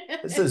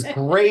 This is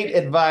great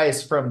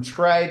advice from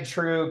tried,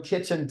 true,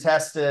 kitchen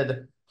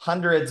tested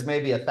hundreds,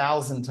 maybe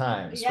 1,000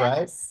 times, yes,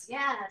 right?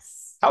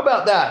 Yes. How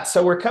about that?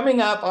 So we're coming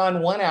up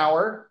on 1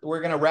 hour. We're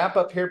going to wrap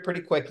up here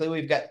pretty quickly.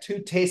 We've got 2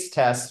 taste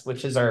tests,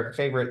 which is our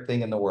favorite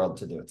thing in the world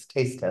to do. It's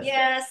taste testing.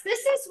 Yes, this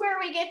is where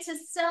we get to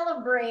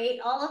celebrate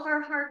all of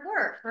our hard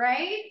work,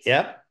 right?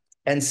 Yep.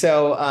 And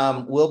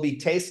so we'll be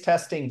taste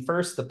testing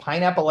first the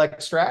pineapple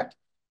extract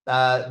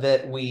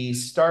that we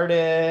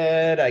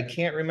started. I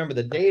can't remember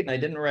the date and I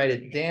didn't write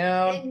it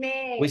down. In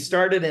May. We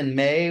started in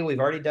May. We've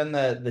already done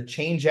the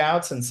change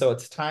outs. And so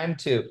it's time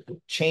to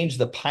change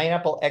the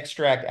pineapple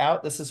extract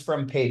out. This is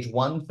from page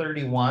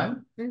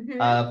 131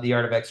 of The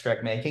Art of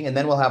Extract Making. And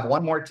then we'll have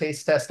one more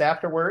taste test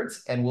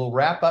afterwards and we'll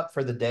wrap up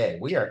for the day.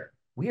 We are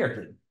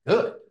getting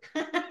good.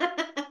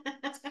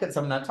 It's because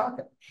I'm not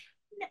talking.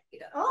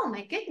 Oh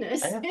my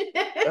goodness.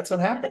 That's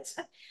what happens.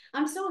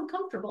 I'm so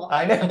uncomfortable.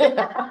 I know.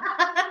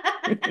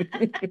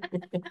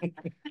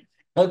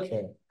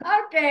 Okay.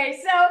 Okay,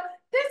 so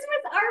this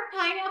was our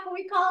pineapple.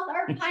 We call it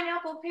our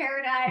pineapple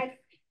paradise.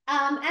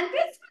 And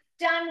this was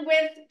done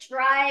with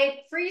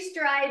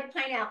freeze-dried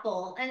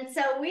pineapple. And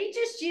so we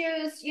just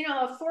use,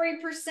 a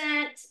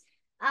 40%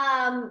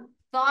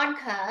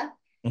 vodka.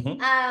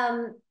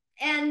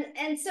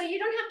 And so you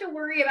don't have to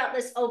worry about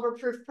this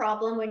overproof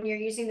problem when you're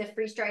using the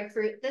freeze-dried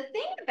fruit. The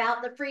thing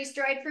about the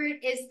freeze-dried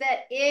fruit is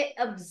that it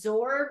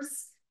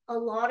absorbs a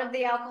lot of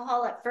the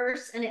alcohol at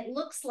first, and it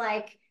looks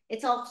like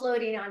it's all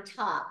floating on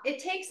top.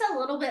 It takes a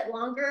little bit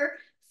longer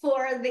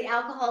for the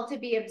alcohol to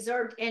be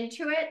absorbed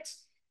into it.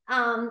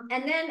 And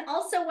then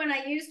also when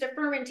I used a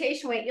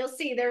fermentation weight, you'll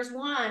see there's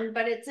one,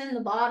 but it's in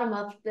the bottom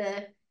of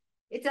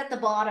it's at the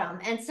bottom.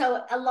 And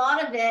so a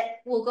lot of it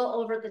will go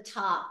over the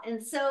top.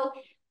 And so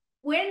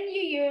when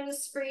you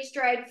use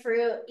freeze-dried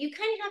fruit, you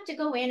kind of have to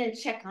go in and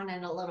check on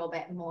it a little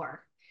bit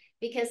more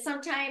because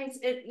sometimes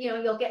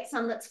you'll get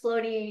some that's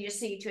floating and you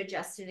just need to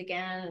adjust it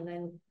again and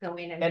then go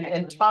in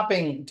and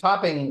topping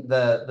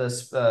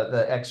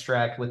the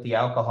extract with the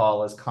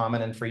alcohol is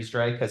common in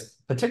freeze-dried because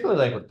particularly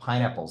like with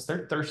pineapples,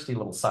 they're thirsty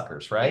little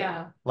suckers, right?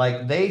 Yeah.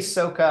 Like they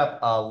soak up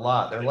a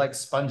lot. They're like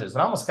sponges. It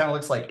almost kind of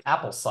looks like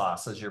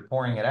applesauce as you're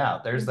pouring it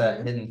out. There's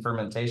that hidden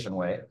fermentation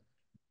weight,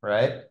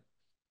 right?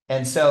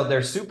 And so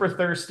they're super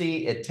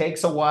thirsty. It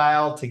takes a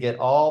while to get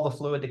all the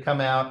fluid to come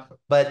out.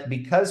 But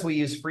because we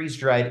use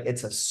freeze-dried,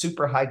 it's a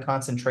super high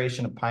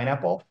concentration of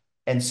pineapple.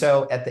 And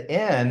so at the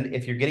end,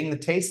 if you're getting the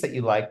taste that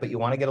you like, but you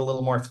want to get a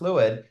little more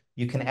fluid,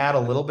 you can add a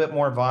little bit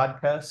more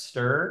vodka,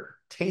 stir,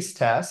 taste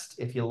test.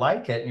 If you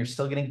like it and you're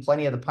still getting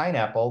plenty of the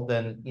pineapple,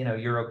 then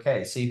you're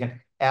okay. So you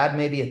can add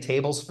maybe a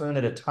tablespoon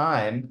at a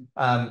time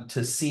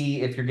to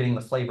see if you're getting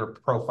the flavor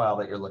profile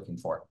that you're looking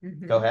for.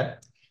 Go ahead.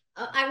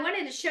 I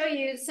wanted to show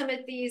you some of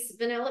these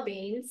vanilla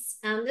beans.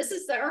 This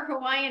is our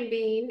Hawaiian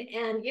bean,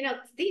 and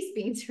these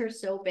beans are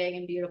so big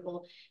and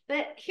beautiful.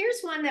 But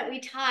here's one that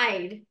we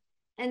tied,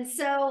 and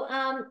so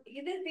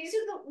these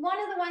are one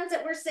of the ones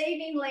that we're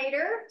saving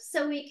later,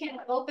 so we can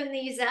open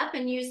these up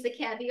and use the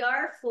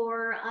caviar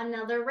for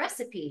another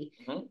recipe,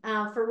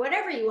 for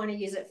whatever you want to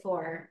use it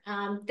for.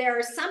 There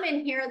are some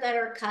in here that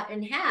are cut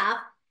in half.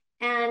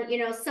 And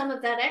some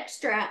of that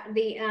extra,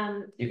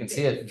 you can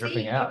see it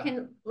dripping out.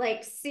 You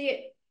can see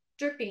it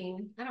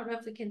dripping. I don't know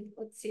if we can,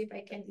 let's see if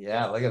I can.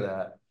 Yeah, look at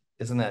that.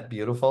 Isn't that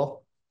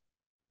beautiful?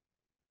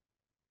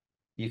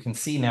 You can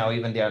see now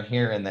even down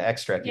here in the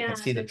extract, you can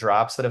see the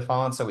drops that have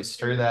fallen. So we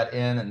stir that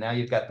in and now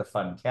you've got the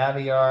fun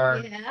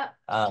caviar. Yeah.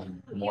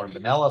 More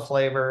vanilla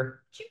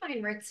flavor. Would you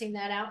mind rinsing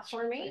that out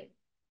for me?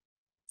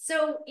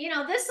 So,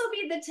 this will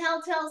be the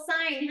telltale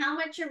sign. How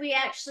much are we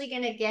actually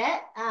going to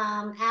get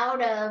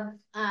out of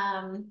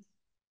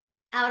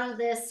out of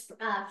this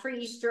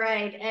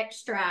freeze-dried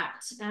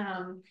extract.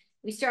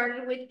 We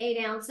started with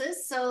 8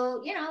 ounces,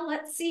 so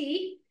let's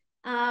see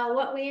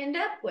what we end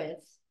up with.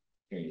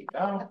 Here you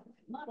go.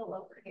 Muddle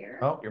over here.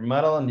 Oh, your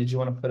muddle, and did you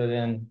want to put it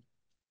in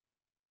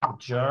a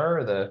jar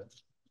or the?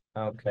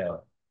 Okay.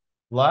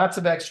 Lots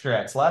of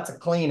extracts, lots of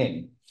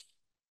cleaning.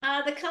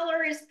 The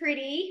color is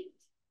pretty,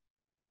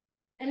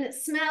 and it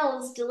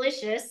smells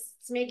delicious.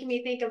 It's making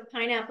me think of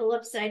pineapple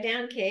upside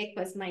down cake,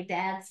 was my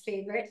dad's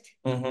favorite.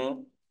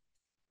 Mm-hmm.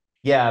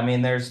 Yeah, I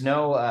mean, there's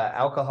no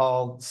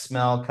alcohol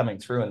smell coming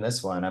through in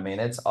this one. I mean,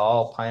 it's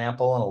all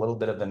pineapple and a little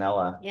bit of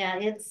vanilla. Yeah,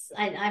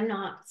 I'm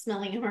not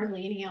smelling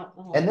hardly any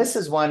alcohol. And this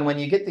is one, when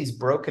you get these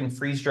broken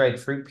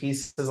freeze-dried fruit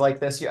pieces like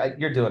this,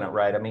 you're doing it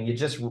right. I mean, you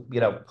just,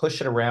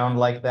 push it around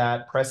like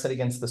that, press it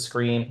against the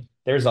screen.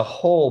 There's a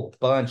whole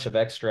bunch of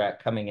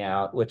extract coming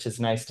out, which is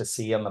nice to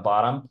see on the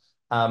bottom.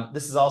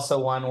 This is also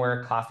one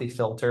where a coffee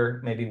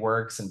filter maybe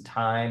works, and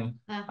time,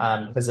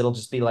 because it'll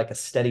just be like a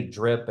steady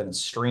drip and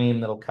stream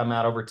that'll come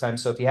out over time.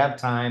 So if you have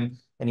time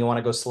and you want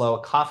to go slow,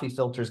 a coffee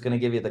filter is going to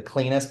give you the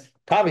cleanest.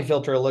 Coffee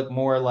filter will look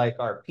more like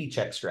our peach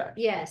extract.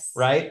 Yes.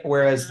 Right?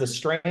 Whereas the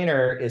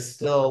strainer is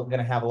still going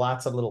to have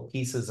lots of little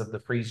pieces of the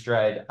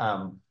freeze-dried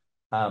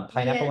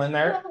pineapple in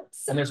there. Well,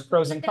 and there's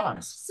pros and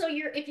cons. So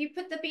if you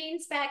put the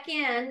beans back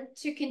in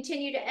to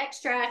continue to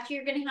extract,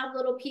 you're going to have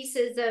little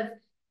pieces of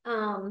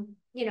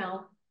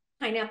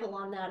pineapple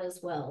on that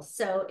as well.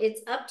 So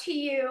it's up to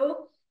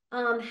you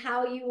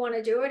how you want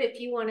to do it. If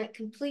you want it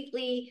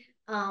completely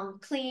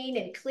clean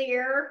and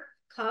clear,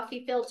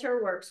 coffee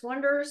filter works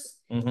wonders.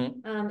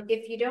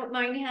 If you don't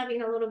mind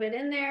having a little bit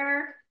in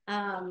there,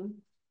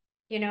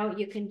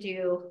 you can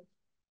do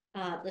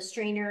the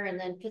strainer and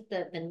then put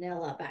the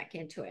vanilla back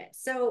into it.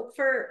 So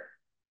for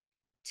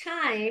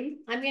time,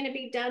 I'm going to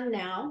be done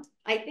now.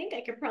 I think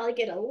I could probably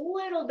get a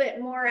little bit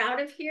more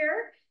out of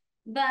here,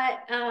 but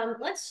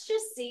let's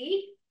just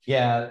see.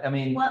 Yeah, I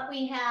mean, what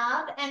we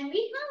have, and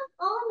we have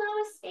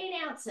almost 8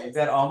 ounces. We've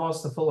got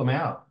almost the full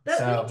amount. But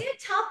we did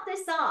top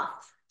this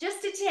off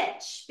just a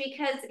titch,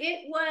 because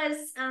it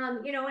was,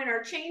 in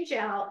our change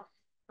out,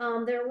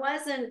 there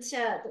wasn't,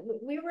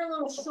 we were a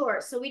little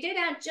short. So we did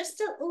add just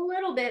a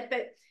little bit,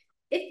 but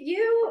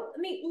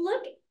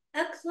look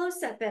a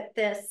close up at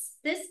this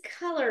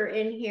color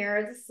in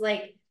here, this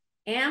like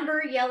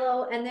amber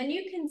yellow, and then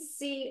you can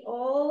see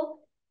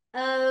all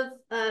of,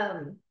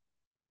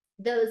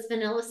 those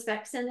vanilla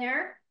specks in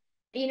there.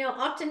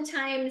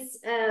 Oftentimes,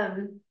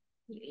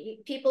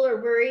 people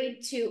are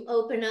worried to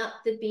open up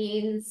the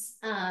beans,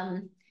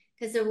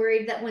 because they're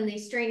worried that when they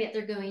strain it,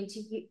 they're going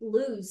to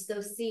lose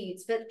those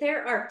seeds. But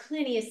there are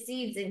plenty of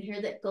seeds in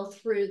here that go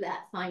through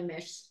that fine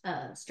mesh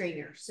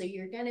strainer. So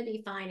you're going to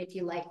be fine if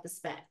you like the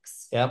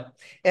specks. Yep.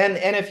 And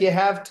if you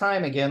have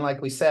time, again,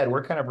 like we said,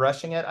 we're kind of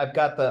rushing it. I've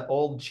got the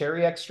old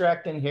cherry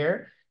extract in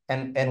here,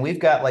 and we've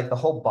got like the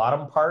whole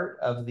bottom part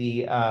of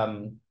the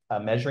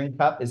measuring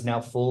cup is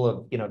now full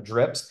of,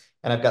 drips.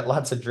 And I've got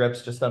lots of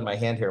drips just on my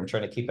hand here. I'm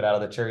trying to keep it out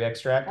of the cherry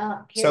extract.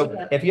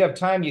 So if you have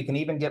time, you can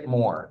even get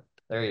more.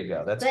 There you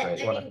go. That's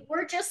great. I mean,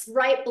 we're just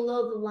right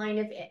below the line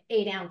of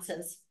 8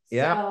 ounces.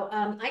 Yeah. So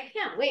I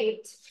can't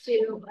wait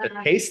to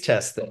taste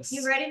test this.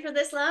 You ready for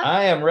this, love?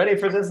 I am ready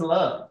for this,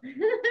 love.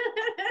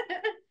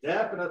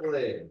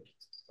 Definitely.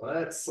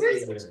 Let's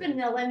see. We're such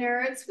vanilla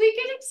nerds. We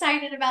get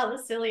excited about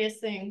the silliest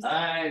things.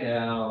 I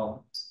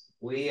know.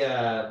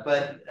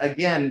 But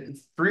again,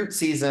 fruit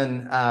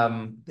season,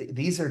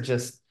 these are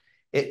just,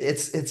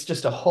 it's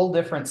just a whole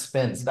different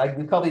spin.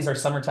 We call these our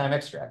summertime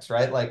extracts,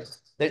 right? Like,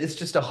 it's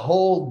just a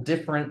whole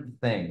different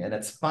thing, and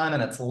it's fun,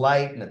 and it's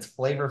light, and it's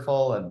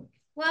flavorful. And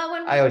well,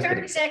 when we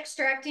started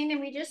extracting,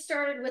 and we just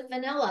started with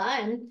vanilla,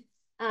 and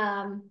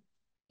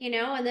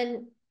and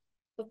then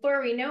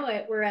before we know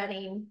it, we're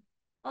adding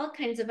all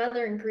kinds of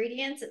other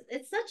ingredients.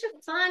 It's such a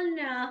fun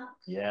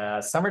yeah,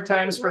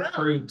 summertime's for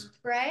fruit,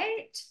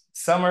 right?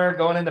 Summer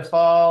going into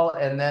fall,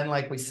 and then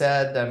like we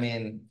said, I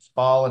mean,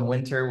 fall and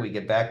winter we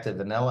get back to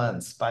vanilla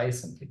and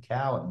spice and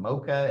cacao and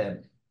mocha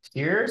and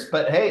tears.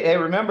 But hey,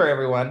 remember,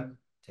 everyone,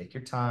 take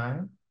your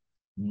time,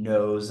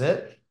 nose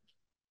it.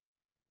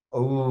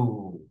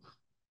 Oh,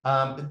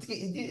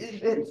 you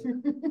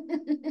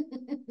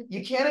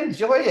can't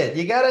enjoy it,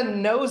 you gotta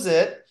nose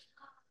it.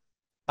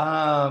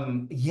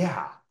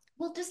 Yeah.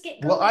 We'll just get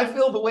going. Well, I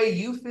feel the way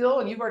you feel,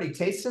 and you've already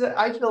tasted it.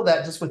 I feel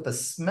that just with the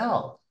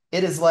smell.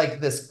 It is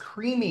like this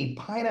creamy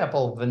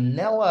pineapple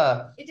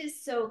vanilla. It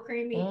is so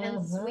creamy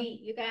and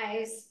sweet, you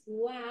guys.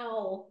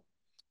 Wow.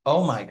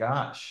 Oh my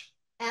gosh.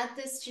 Add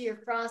this to your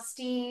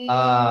frosting.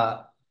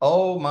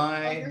 Oh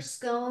my. Your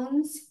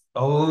scones.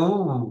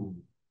 Oh,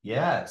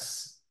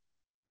 yes.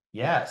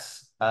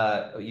 Yes.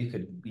 You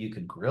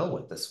could grill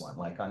with this one,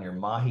 like on your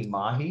mahi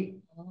mahi.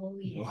 Oh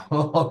yeah.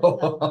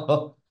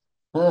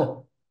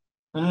 Oh.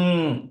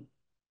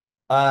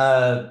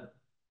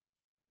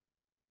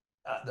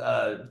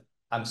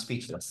 I'm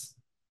speechless.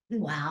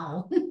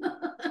 Wow.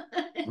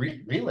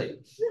 Really?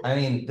 I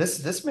mean,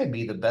 this may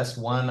be the best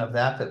one of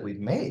that we've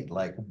made.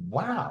 Like,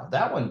 wow,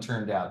 that one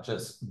turned out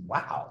just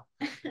wow.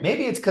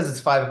 Maybe it's because it's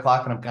 5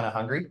 o'clock and I'm kind of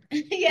hungry.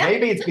 Yeah.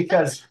 Maybe it's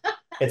because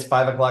It's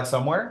 5 o'clock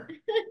somewhere,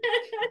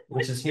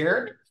 which is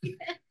here.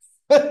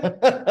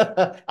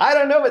 I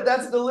don't know, but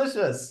that's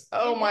delicious.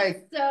 Oh my.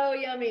 So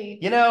yummy.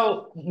 You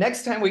know,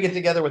 next time we get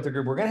together with the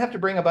group, we're going to have to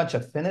bring a bunch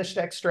of finished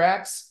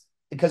extracts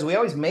because we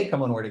always make them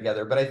when we're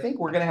together. But I think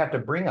we're going to have to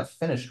bring a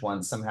finished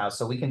one somehow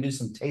so we can do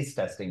some taste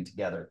testing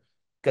together.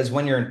 Because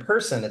when you're in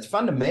person, it's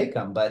fun to make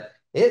them, but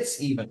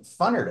it's even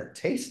funner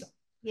to taste them.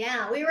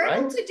 Yeah, we were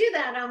able to do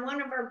that on one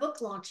of our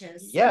book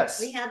launches. Yes.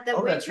 We had the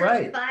that's winter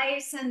right.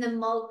 spice and the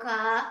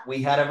mocha.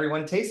 We had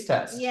everyone taste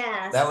test.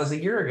 Yes. That was a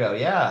year ago.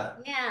 Yeah.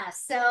 Yeah.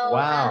 So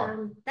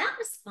wow. That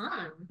was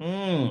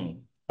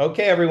fun.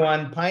 Okay,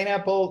 everyone.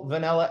 Pineapple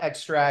vanilla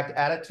extract.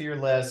 Add it to your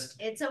list.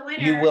 It's a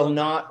winner. You will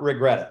not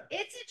regret it.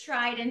 It's a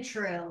tried and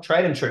true.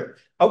 Tried and true.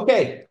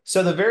 Okay,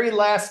 so the very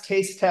last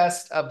taste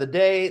test of the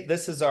day.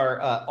 This is our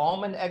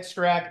almond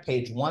extract,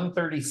 page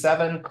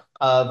 137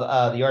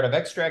 of The Art of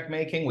Extract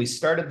Making. We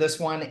started this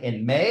one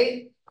in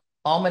May.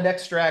 Almond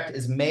extract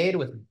is made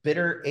with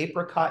bitter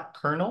apricot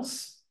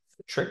kernels.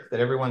 The trick that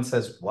everyone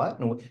says, what?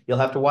 And you'll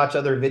have to watch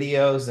other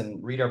videos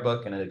and read our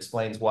book, and it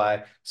explains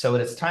why. So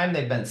it's time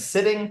they've been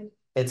sitting.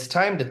 It's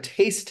time to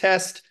taste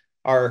test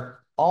our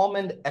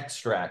almond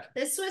extract.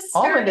 This was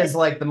almond is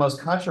like the most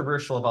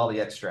controversial of all the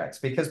extracts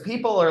because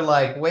people are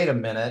like, wait a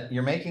minute,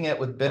 you're making it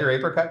with bitter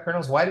apricot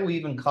kernels. Why do we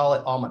even call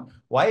it almond?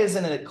 Why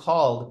isn't it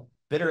called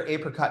bitter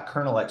apricot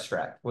kernel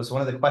extract? Was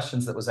one of the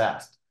questions that was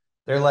asked.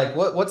 They're like,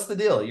 what's the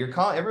deal?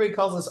 Everybody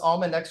calls this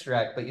almond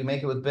extract, but you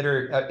make it with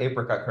bitter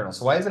apricot kernels.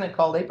 So why isn't it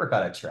called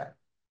apricot extract?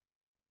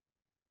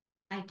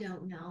 I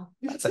don't know.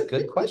 That's a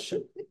good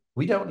question.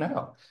 We don't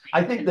know.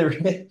 I think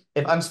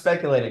if I'm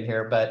speculating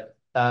here, but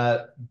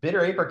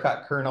bitter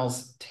apricot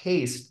kernels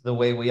taste the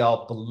way we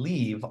all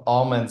believe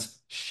almonds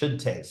should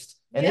taste.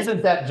 And yes.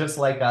 Isn't that just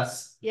like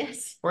us?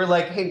 Yes. We're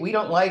like, hey, we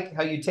don't like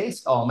how you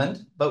taste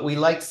almond, but we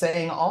like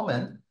saying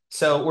almond.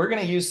 So we're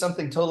going to use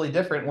something totally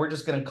different. We're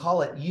just going to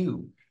call it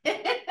you.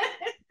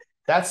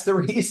 That's the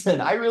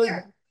reason. I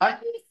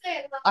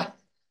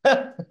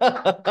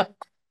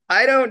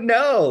don't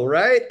know,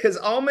 right? Because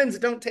almonds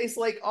don't taste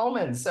like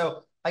almonds.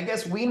 So I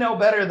guess we know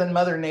better than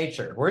Mother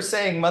Nature. We're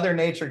saying Mother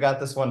Nature got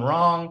this one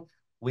wrong.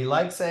 We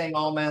like saying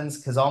almonds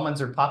because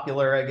almonds are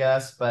popular, I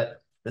guess,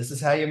 but this is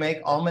how you make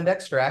almond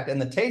extract,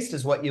 and the taste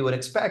is what you would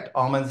expect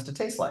almonds to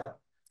taste like.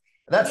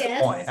 That's the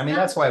point. I mean,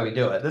 that's why we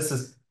do it.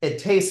 It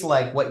tastes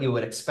like what you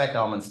would expect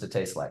almonds to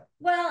taste like.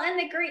 Well, and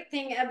the great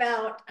thing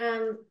about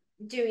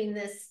doing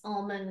this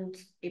almond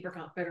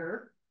apricot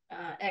bitter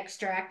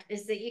extract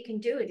is that you can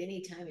do it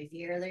any time of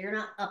year. You're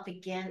not up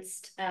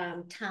against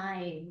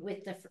time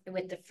with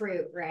the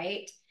fruit,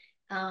 right?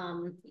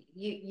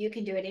 You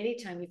can do it any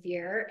time of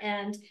year,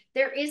 and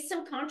there is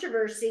some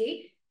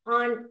controversy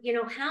on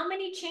how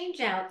many change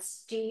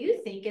outs do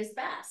you think is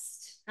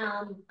best?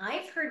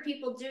 I've heard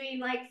people doing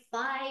like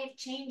 5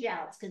 change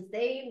outs because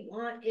they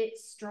want it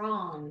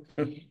strong.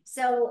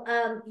 So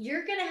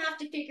you're gonna have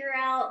to figure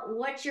out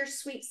what's your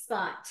sweet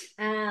spot.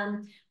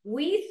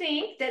 We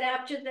think that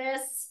after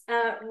this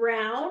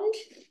round,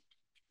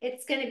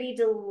 it's going to be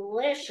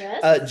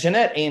delicious.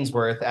 Jeanette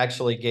Ainsworth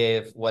actually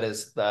gave what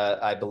is,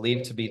 I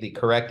believe, to be the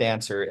correct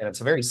answer. And it's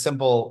very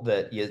simple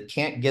that you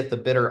can't get the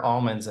bitter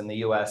almonds in the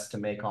US to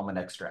make almond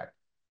extract.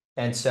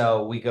 And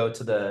so we go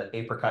to the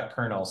apricot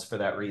kernels for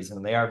that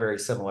reason. They are very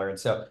similar. And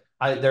so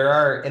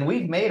and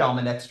we've made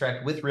almond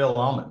extract with real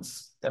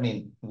almonds. I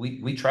mean,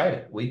 we tried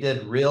it. We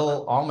did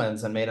real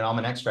almonds and made an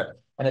almond extract.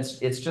 And it's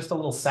just a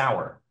little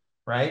sour,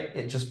 right?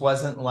 It just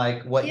wasn't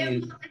like what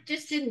it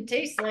just didn't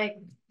taste like.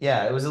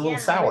 Yeah, it was a little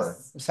sour.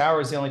 Sour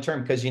is the only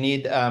term because you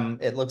need,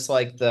 it looks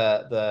like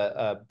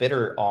the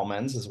bitter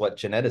almonds is what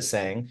Jeanette is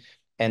saying.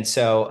 And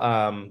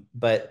so,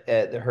 but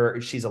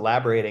she's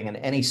elaborating, and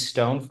any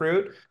stone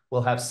fruit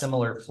will have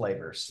similar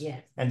flavors. Yeah.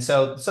 And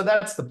so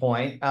that's the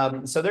point.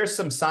 So there's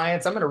some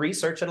science. I'm going to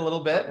research it a little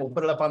bit. We'll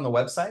put it up on the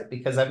website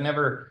because I've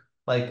never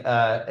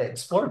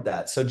explored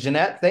that. So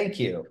Jeanette,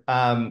 thank you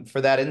for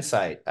that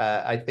insight.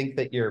 I think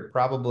that you're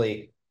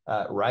probably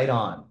right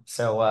on.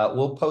 So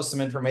we'll post some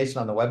information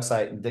on the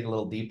website and dig a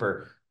little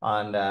deeper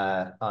on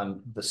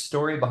the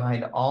story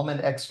behind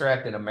almond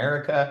extract in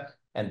America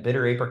and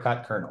bitter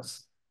apricot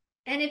kernels.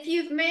 And if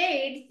you've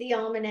made the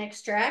almond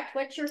extract,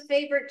 what's your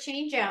favorite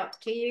change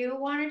out? Do you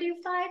want to do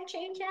 5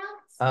 change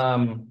outs?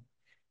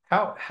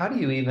 How do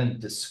you even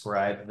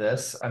describe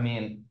this? I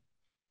mean,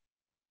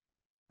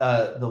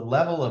 the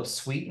level of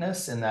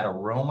sweetness in that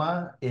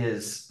aroma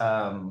is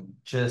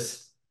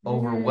just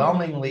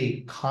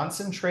overwhelmingly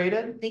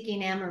concentrated. I'm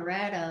thinking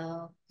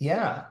amaretto.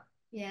 Yeah.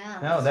 Yeah.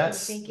 No,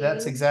 that's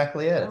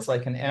exactly it. It's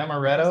like an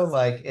amaretto,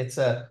 like it's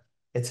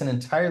an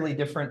entirely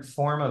different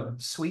form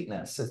of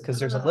sweetness because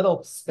there's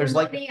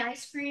like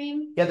ice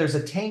cream. Yeah, there's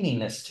a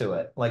tanginess to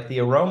it. Like the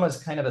aroma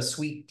is kind of a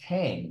sweet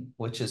tang,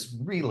 which is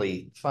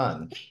really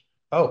fun.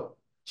 Oh,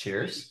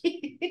 cheers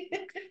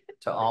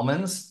to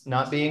almonds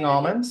not being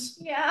almonds.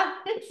 Yeah.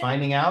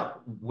 Finding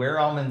out where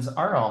almonds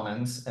are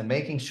almonds and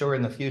making sure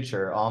in the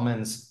future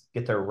almonds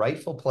get their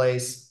rightful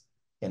place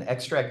in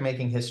extract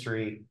making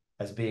history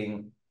as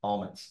being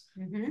almonds.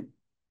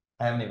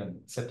 I haven't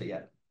even sipped it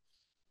yet.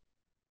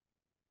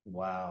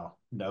 Wow.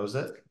 Nose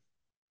it.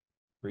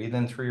 Breathe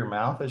in through your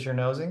mouth as you're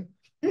nosing.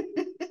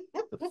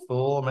 The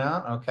full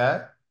amount.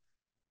 Okay.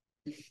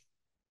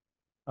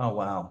 Oh,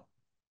 wow.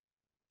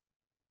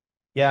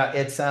 Yeah,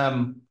 it's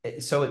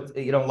so it,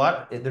 you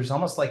know, there's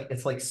almost like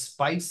it's like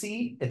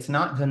spicy. It's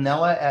not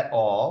vanilla at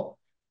all.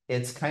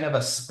 It's kind of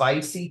a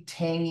spicy,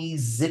 tangy,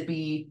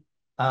 zippy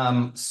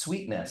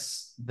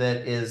sweetness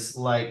that is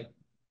like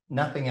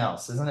nothing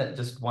else. Isn't it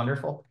just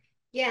wonderful?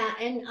 Yeah,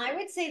 and I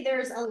would say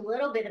there's a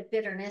little bit of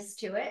bitterness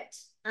to it.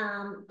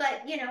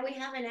 But you know, we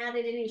haven't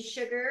added any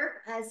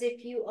sugar as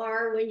if you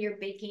are when you're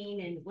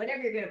baking and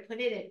whatever you're going to put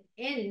it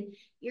in,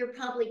 you're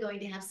probably going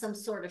to have some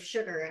sort of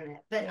sugar in it.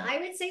 But Yeah. I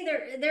would say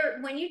there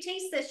when you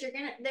taste this,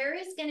 there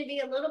is going to be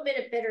a little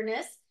bit of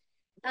bitterness.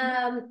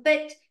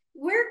 But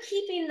we're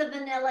keeping the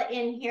vanilla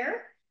in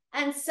here.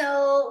 And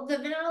so the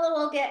vanilla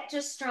will get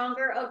just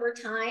stronger over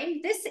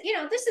time. This, you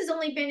know, this has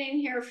only been in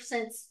here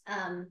since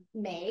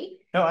May.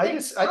 No, I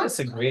But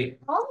disagree.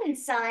 almond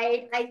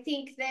side, I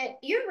think that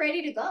you're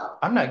ready to go.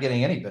 I'm not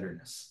getting any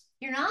bitterness.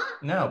 You're not?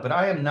 No, but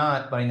I am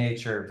not by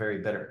nature very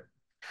bitter.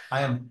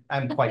 I'm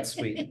quite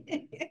sweet.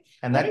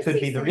 And What that is could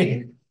he be the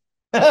saying?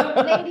 reason.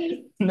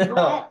 Ladies, No,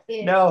 what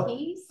is no.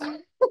 he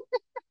saying?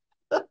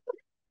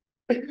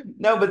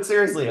 No, but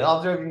seriously,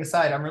 all joking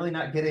aside, I'm really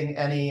not getting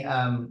any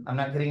I'm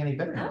not getting any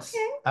bitterness.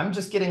 Okay. I'm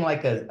just getting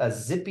like a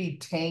zippy,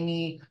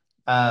 tangy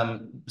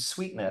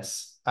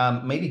sweetness.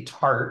 Maybe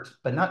tart,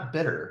 but not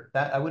bitter.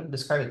 That I wouldn't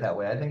describe it that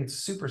way. I think it's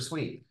super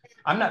sweet.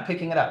 I'm not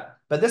picking it up.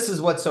 But this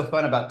is what's so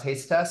fun about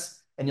taste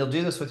tests, and you'll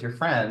do this with your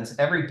friends.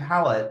 Every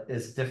palate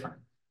is different.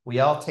 We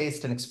all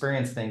taste and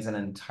experience things in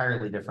an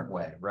entirely different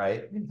way,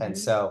 right? Mhm. And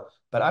so,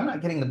 but I'm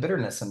not getting the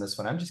bitterness in this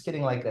one. I'm just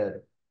getting like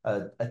a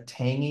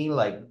tangy,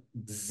 like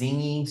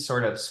zingy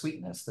sort of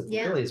sweetness that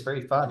Yeah. really is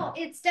very fun. Well,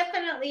 it's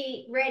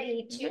definitely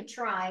ready to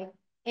try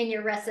in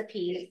your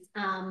recipes,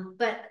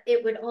 but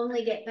it would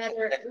only get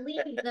better.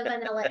 Leave the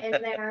vanilla in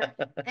there,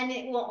 and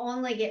it will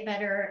only get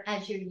better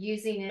as you're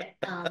using it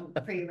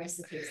for your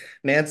recipes.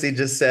 Nancy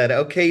just said,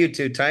 okay, you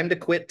two, time to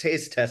quit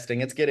taste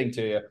testing. It's getting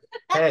to you.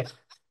 Hey.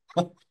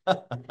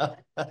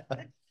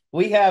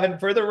 We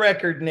haven't, for the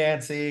record,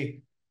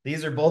 Nancy.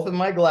 These are both of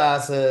my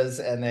glasses,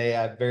 and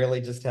I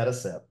barely just had a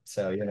sip.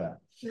 So, you know.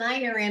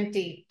 Mine are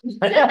empty.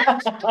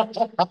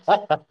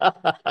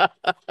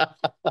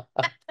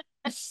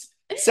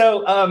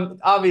 So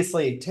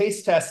obviously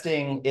taste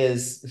testing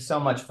is so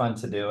much fun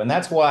to do. And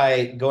that's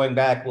why going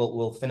back,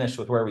 we'll finish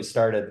with where we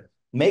started.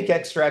 Make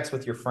extracts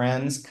with your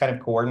friends, kind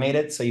of coordinate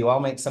it so you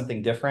all make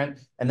something different.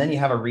 And then you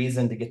have a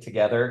reason to get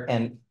together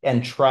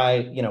and try,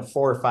 you know,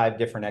 4 or 5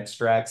 different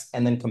extracts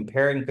and then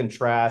compare and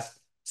contrast,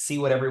 see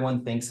what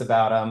everyone thinks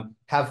about them,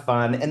 have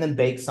fun, and then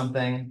bake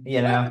something,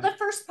 you know. Well, the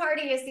first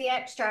party is the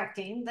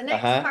extracting, the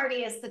next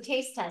party is the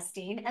taste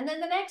testing, and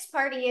then the next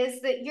party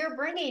is that you're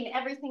bringing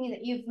everything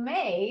that you've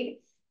made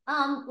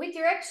with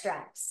your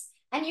extracts.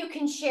 And you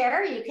can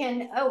share, you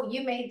can, oh,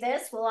 you made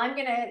this. Well, I'm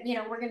gonna, you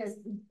know, we're gonna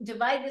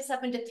divide this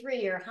up into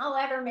 3 or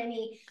however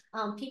many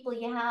people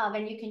you have,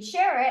 and you can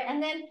share it,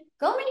 and then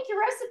go make your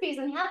recipes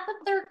and have the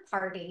third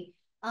party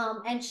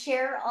and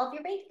share all of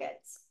your baked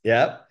goods.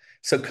 Yep.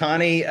 So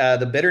Connie,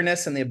 the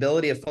bitterness and the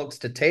ability of folks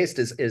to taste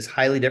is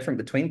highly different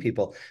between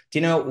people. Do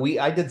you know,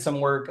 I did some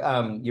work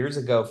years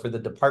ago for the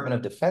Department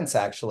of Defense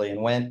actually,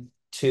 and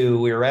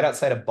we were right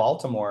outside of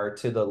Baltimore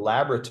to the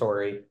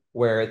laboratory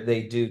where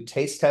they do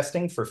taste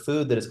testing for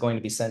food that is going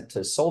to be sent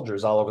to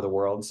soldiers all over the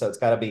world. So it's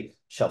got to be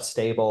shelf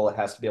stable. It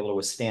has to be able to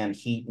withstand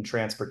heat and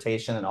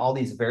transportation and all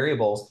these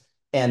variables.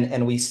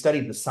 And we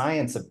studied the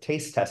science of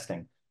taste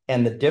testing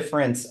and the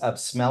difference of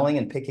smelling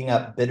and picking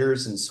up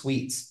bitters and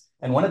sweets.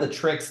 And one of the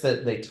tricks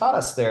that they taught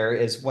us there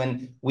is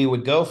when we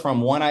would go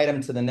from one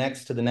item to the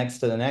next, to the next,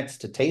 to the next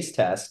to taste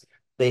test,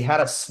 they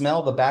had us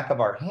smell the back of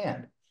our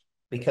hand.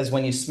 Because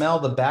when you smell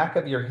the back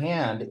of your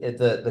hand,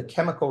 the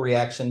chemical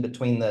reaction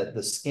between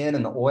the skin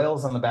and the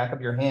oils on the back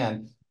of your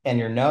hand and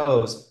your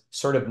nose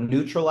sort of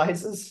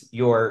neutralizes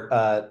your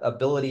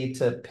ability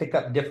to pick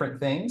up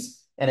different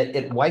things, and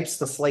it wipes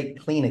the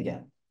slate clean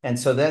again. And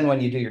so then when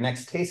you do your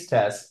next taste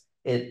test,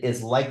 it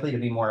is likely to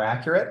be more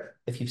accurate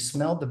if you've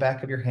smelled the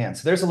back of your hand.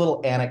 So there's a little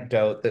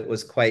anecdote that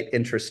was quite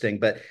interesting,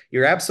 but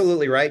you're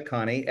absolutely right,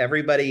 Connie.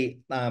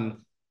 Everybody,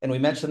 and we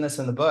mentioned this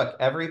in the book,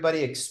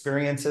 everybody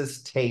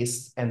experiences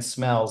tastes and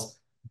smells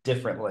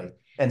differently.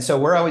 And so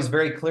we're always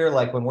very clear,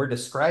 like when we're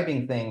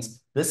describing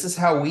things, this is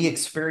how we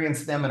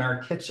experience them in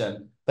our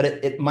kitchen, but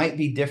it might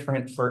be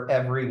different for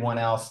everyone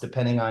else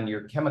depending on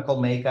your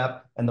chemical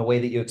makeup and the way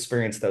that you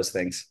experience those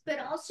things. But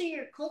also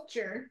your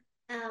culture,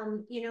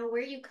 you know,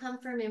 where you come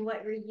from and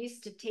what you're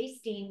used to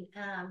tasting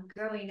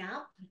growing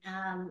up.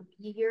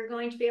 You're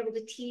going to be able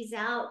to tease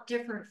out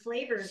different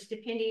flavors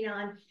depending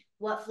on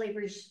what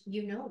flavors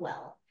you know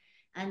well.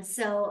 And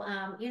so,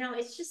 you know,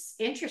 it's just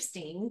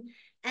interesting.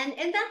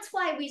 And that's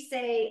why we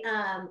say,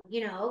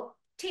 you know,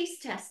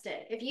 taste test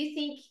it. If you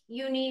think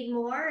you need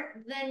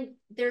more, then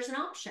there's an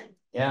option.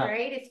 Yeah.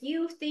 Right. If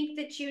you think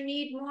that you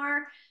need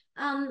more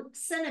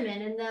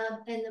cinnamon and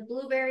the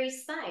blueberry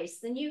spice,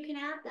 then you can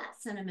add that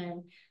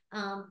cinnamon.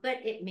 but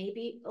it may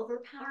be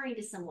overpowering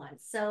to someone.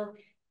 So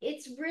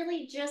it's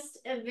really just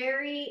a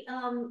very,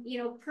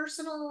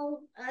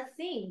 personal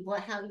thing,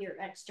 how your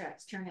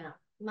extracts turn out.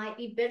 Might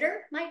be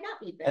bitter, might not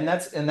be bitter. And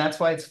that's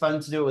why it's fun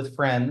to do it with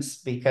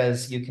friends,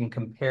 because you can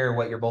compare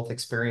what you're both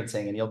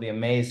experiencing, and you'll be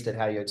amazed at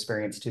how you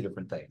experience two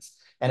different things.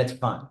 And it's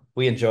fun.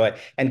 We enjoy.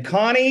 And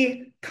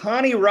Connie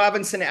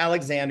Robinson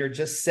Alexander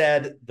just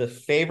said the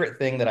favorite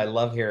thing that I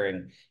love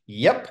hearing.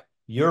 Yep,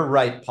 you're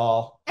right,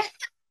 Paul.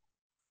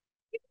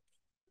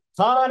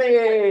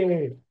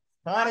 Connie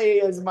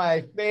is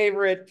my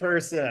favorite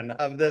person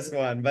of this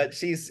one, but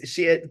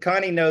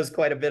Connie knows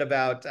quite a bit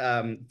about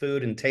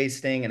food and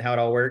tasting and how it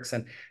all works.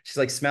 And she's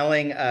like,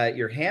 smelling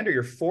your hand or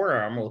your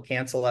forearm will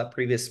cancel out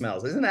previous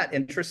smells. Isn't that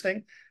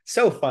interesting?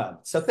 So fun.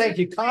 So thank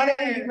you, Connie.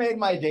 You made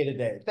my day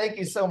today. Thank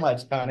you so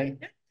much, Connie.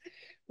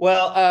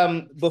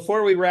 Well,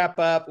 before we wrap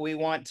up, we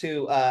want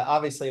to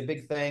obviously a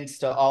big thanks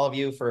to all of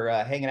you for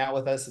hanging out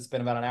with us. It's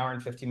been about an hour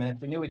and 50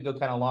 minutes. We knew we'd go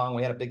kind of long.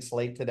 We had a big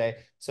slate today.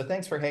 So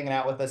thanks for hanging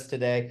out with us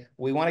today.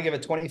 We want to give a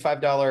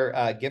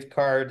 $25 gift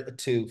card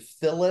to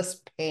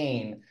Phyllis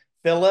Payne.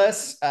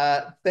 Phyllis,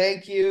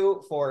 thank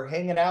you for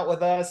hanging out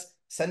with us.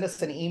 Send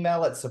us an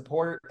email at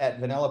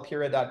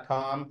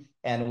support@vanillapura.com,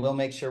 and we'll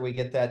make sure we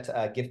get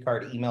that gift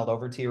card emailed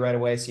over to you right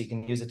away so you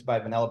can use it to buy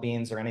vanilla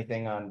beans or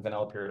anything on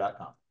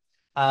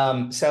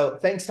vanillapura.com. So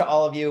thanks to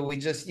all of you. We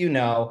just,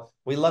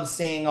 we love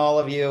seeing all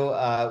of you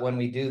when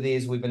we do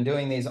these. We've been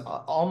doing these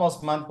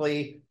almost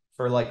monthly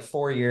for like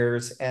 4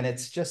 years, and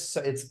it's just,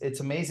 it's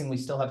amazing. We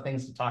still have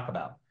things to talk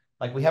about.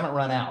 Like, we haven't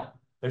run out.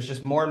 There's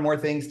just more and more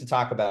things to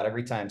talk about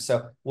every time.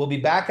 So we'll be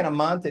back in a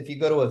month. If you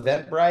go to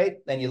Eventbrite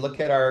and you look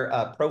at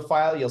our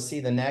profile, you'll see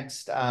the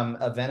next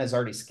event is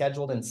already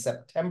scheduled in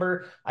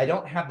September. I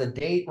don't have the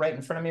date right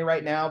in front of me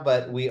right now,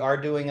 but we are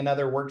doing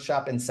another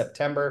workshop in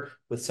September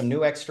with some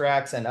new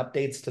extracts and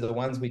updates to the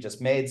ones we just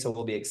made. So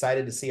we'll be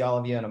excited to see all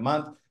of you in a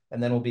month.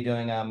 And then we'll be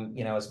doing,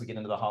 as we get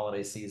into the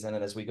holiday season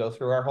and as we go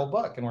through our whole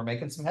book, and we're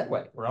making some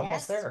headway. We're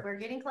almost there. We're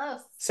getting close.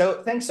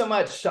 So thanks so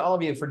much to all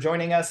of you for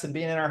joining us and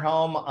being in our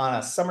home on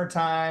a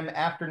summertime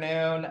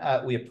afternoon.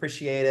 We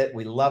appreciate it.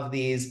 We love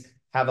these.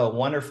 Have a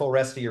wonderful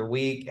rest of your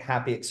week.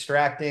 Happy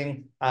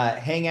extracting.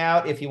 Hang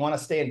out. If you want to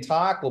stay and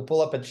talk, we'll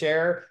pull up a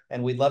chair,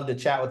 and we'd love to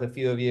chat with a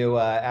few of you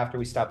after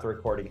we stop the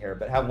recording here.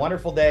 But have a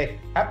wonderful day.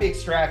 Happy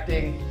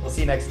extracting. We'll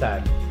see you next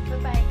time.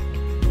 Bye-bye.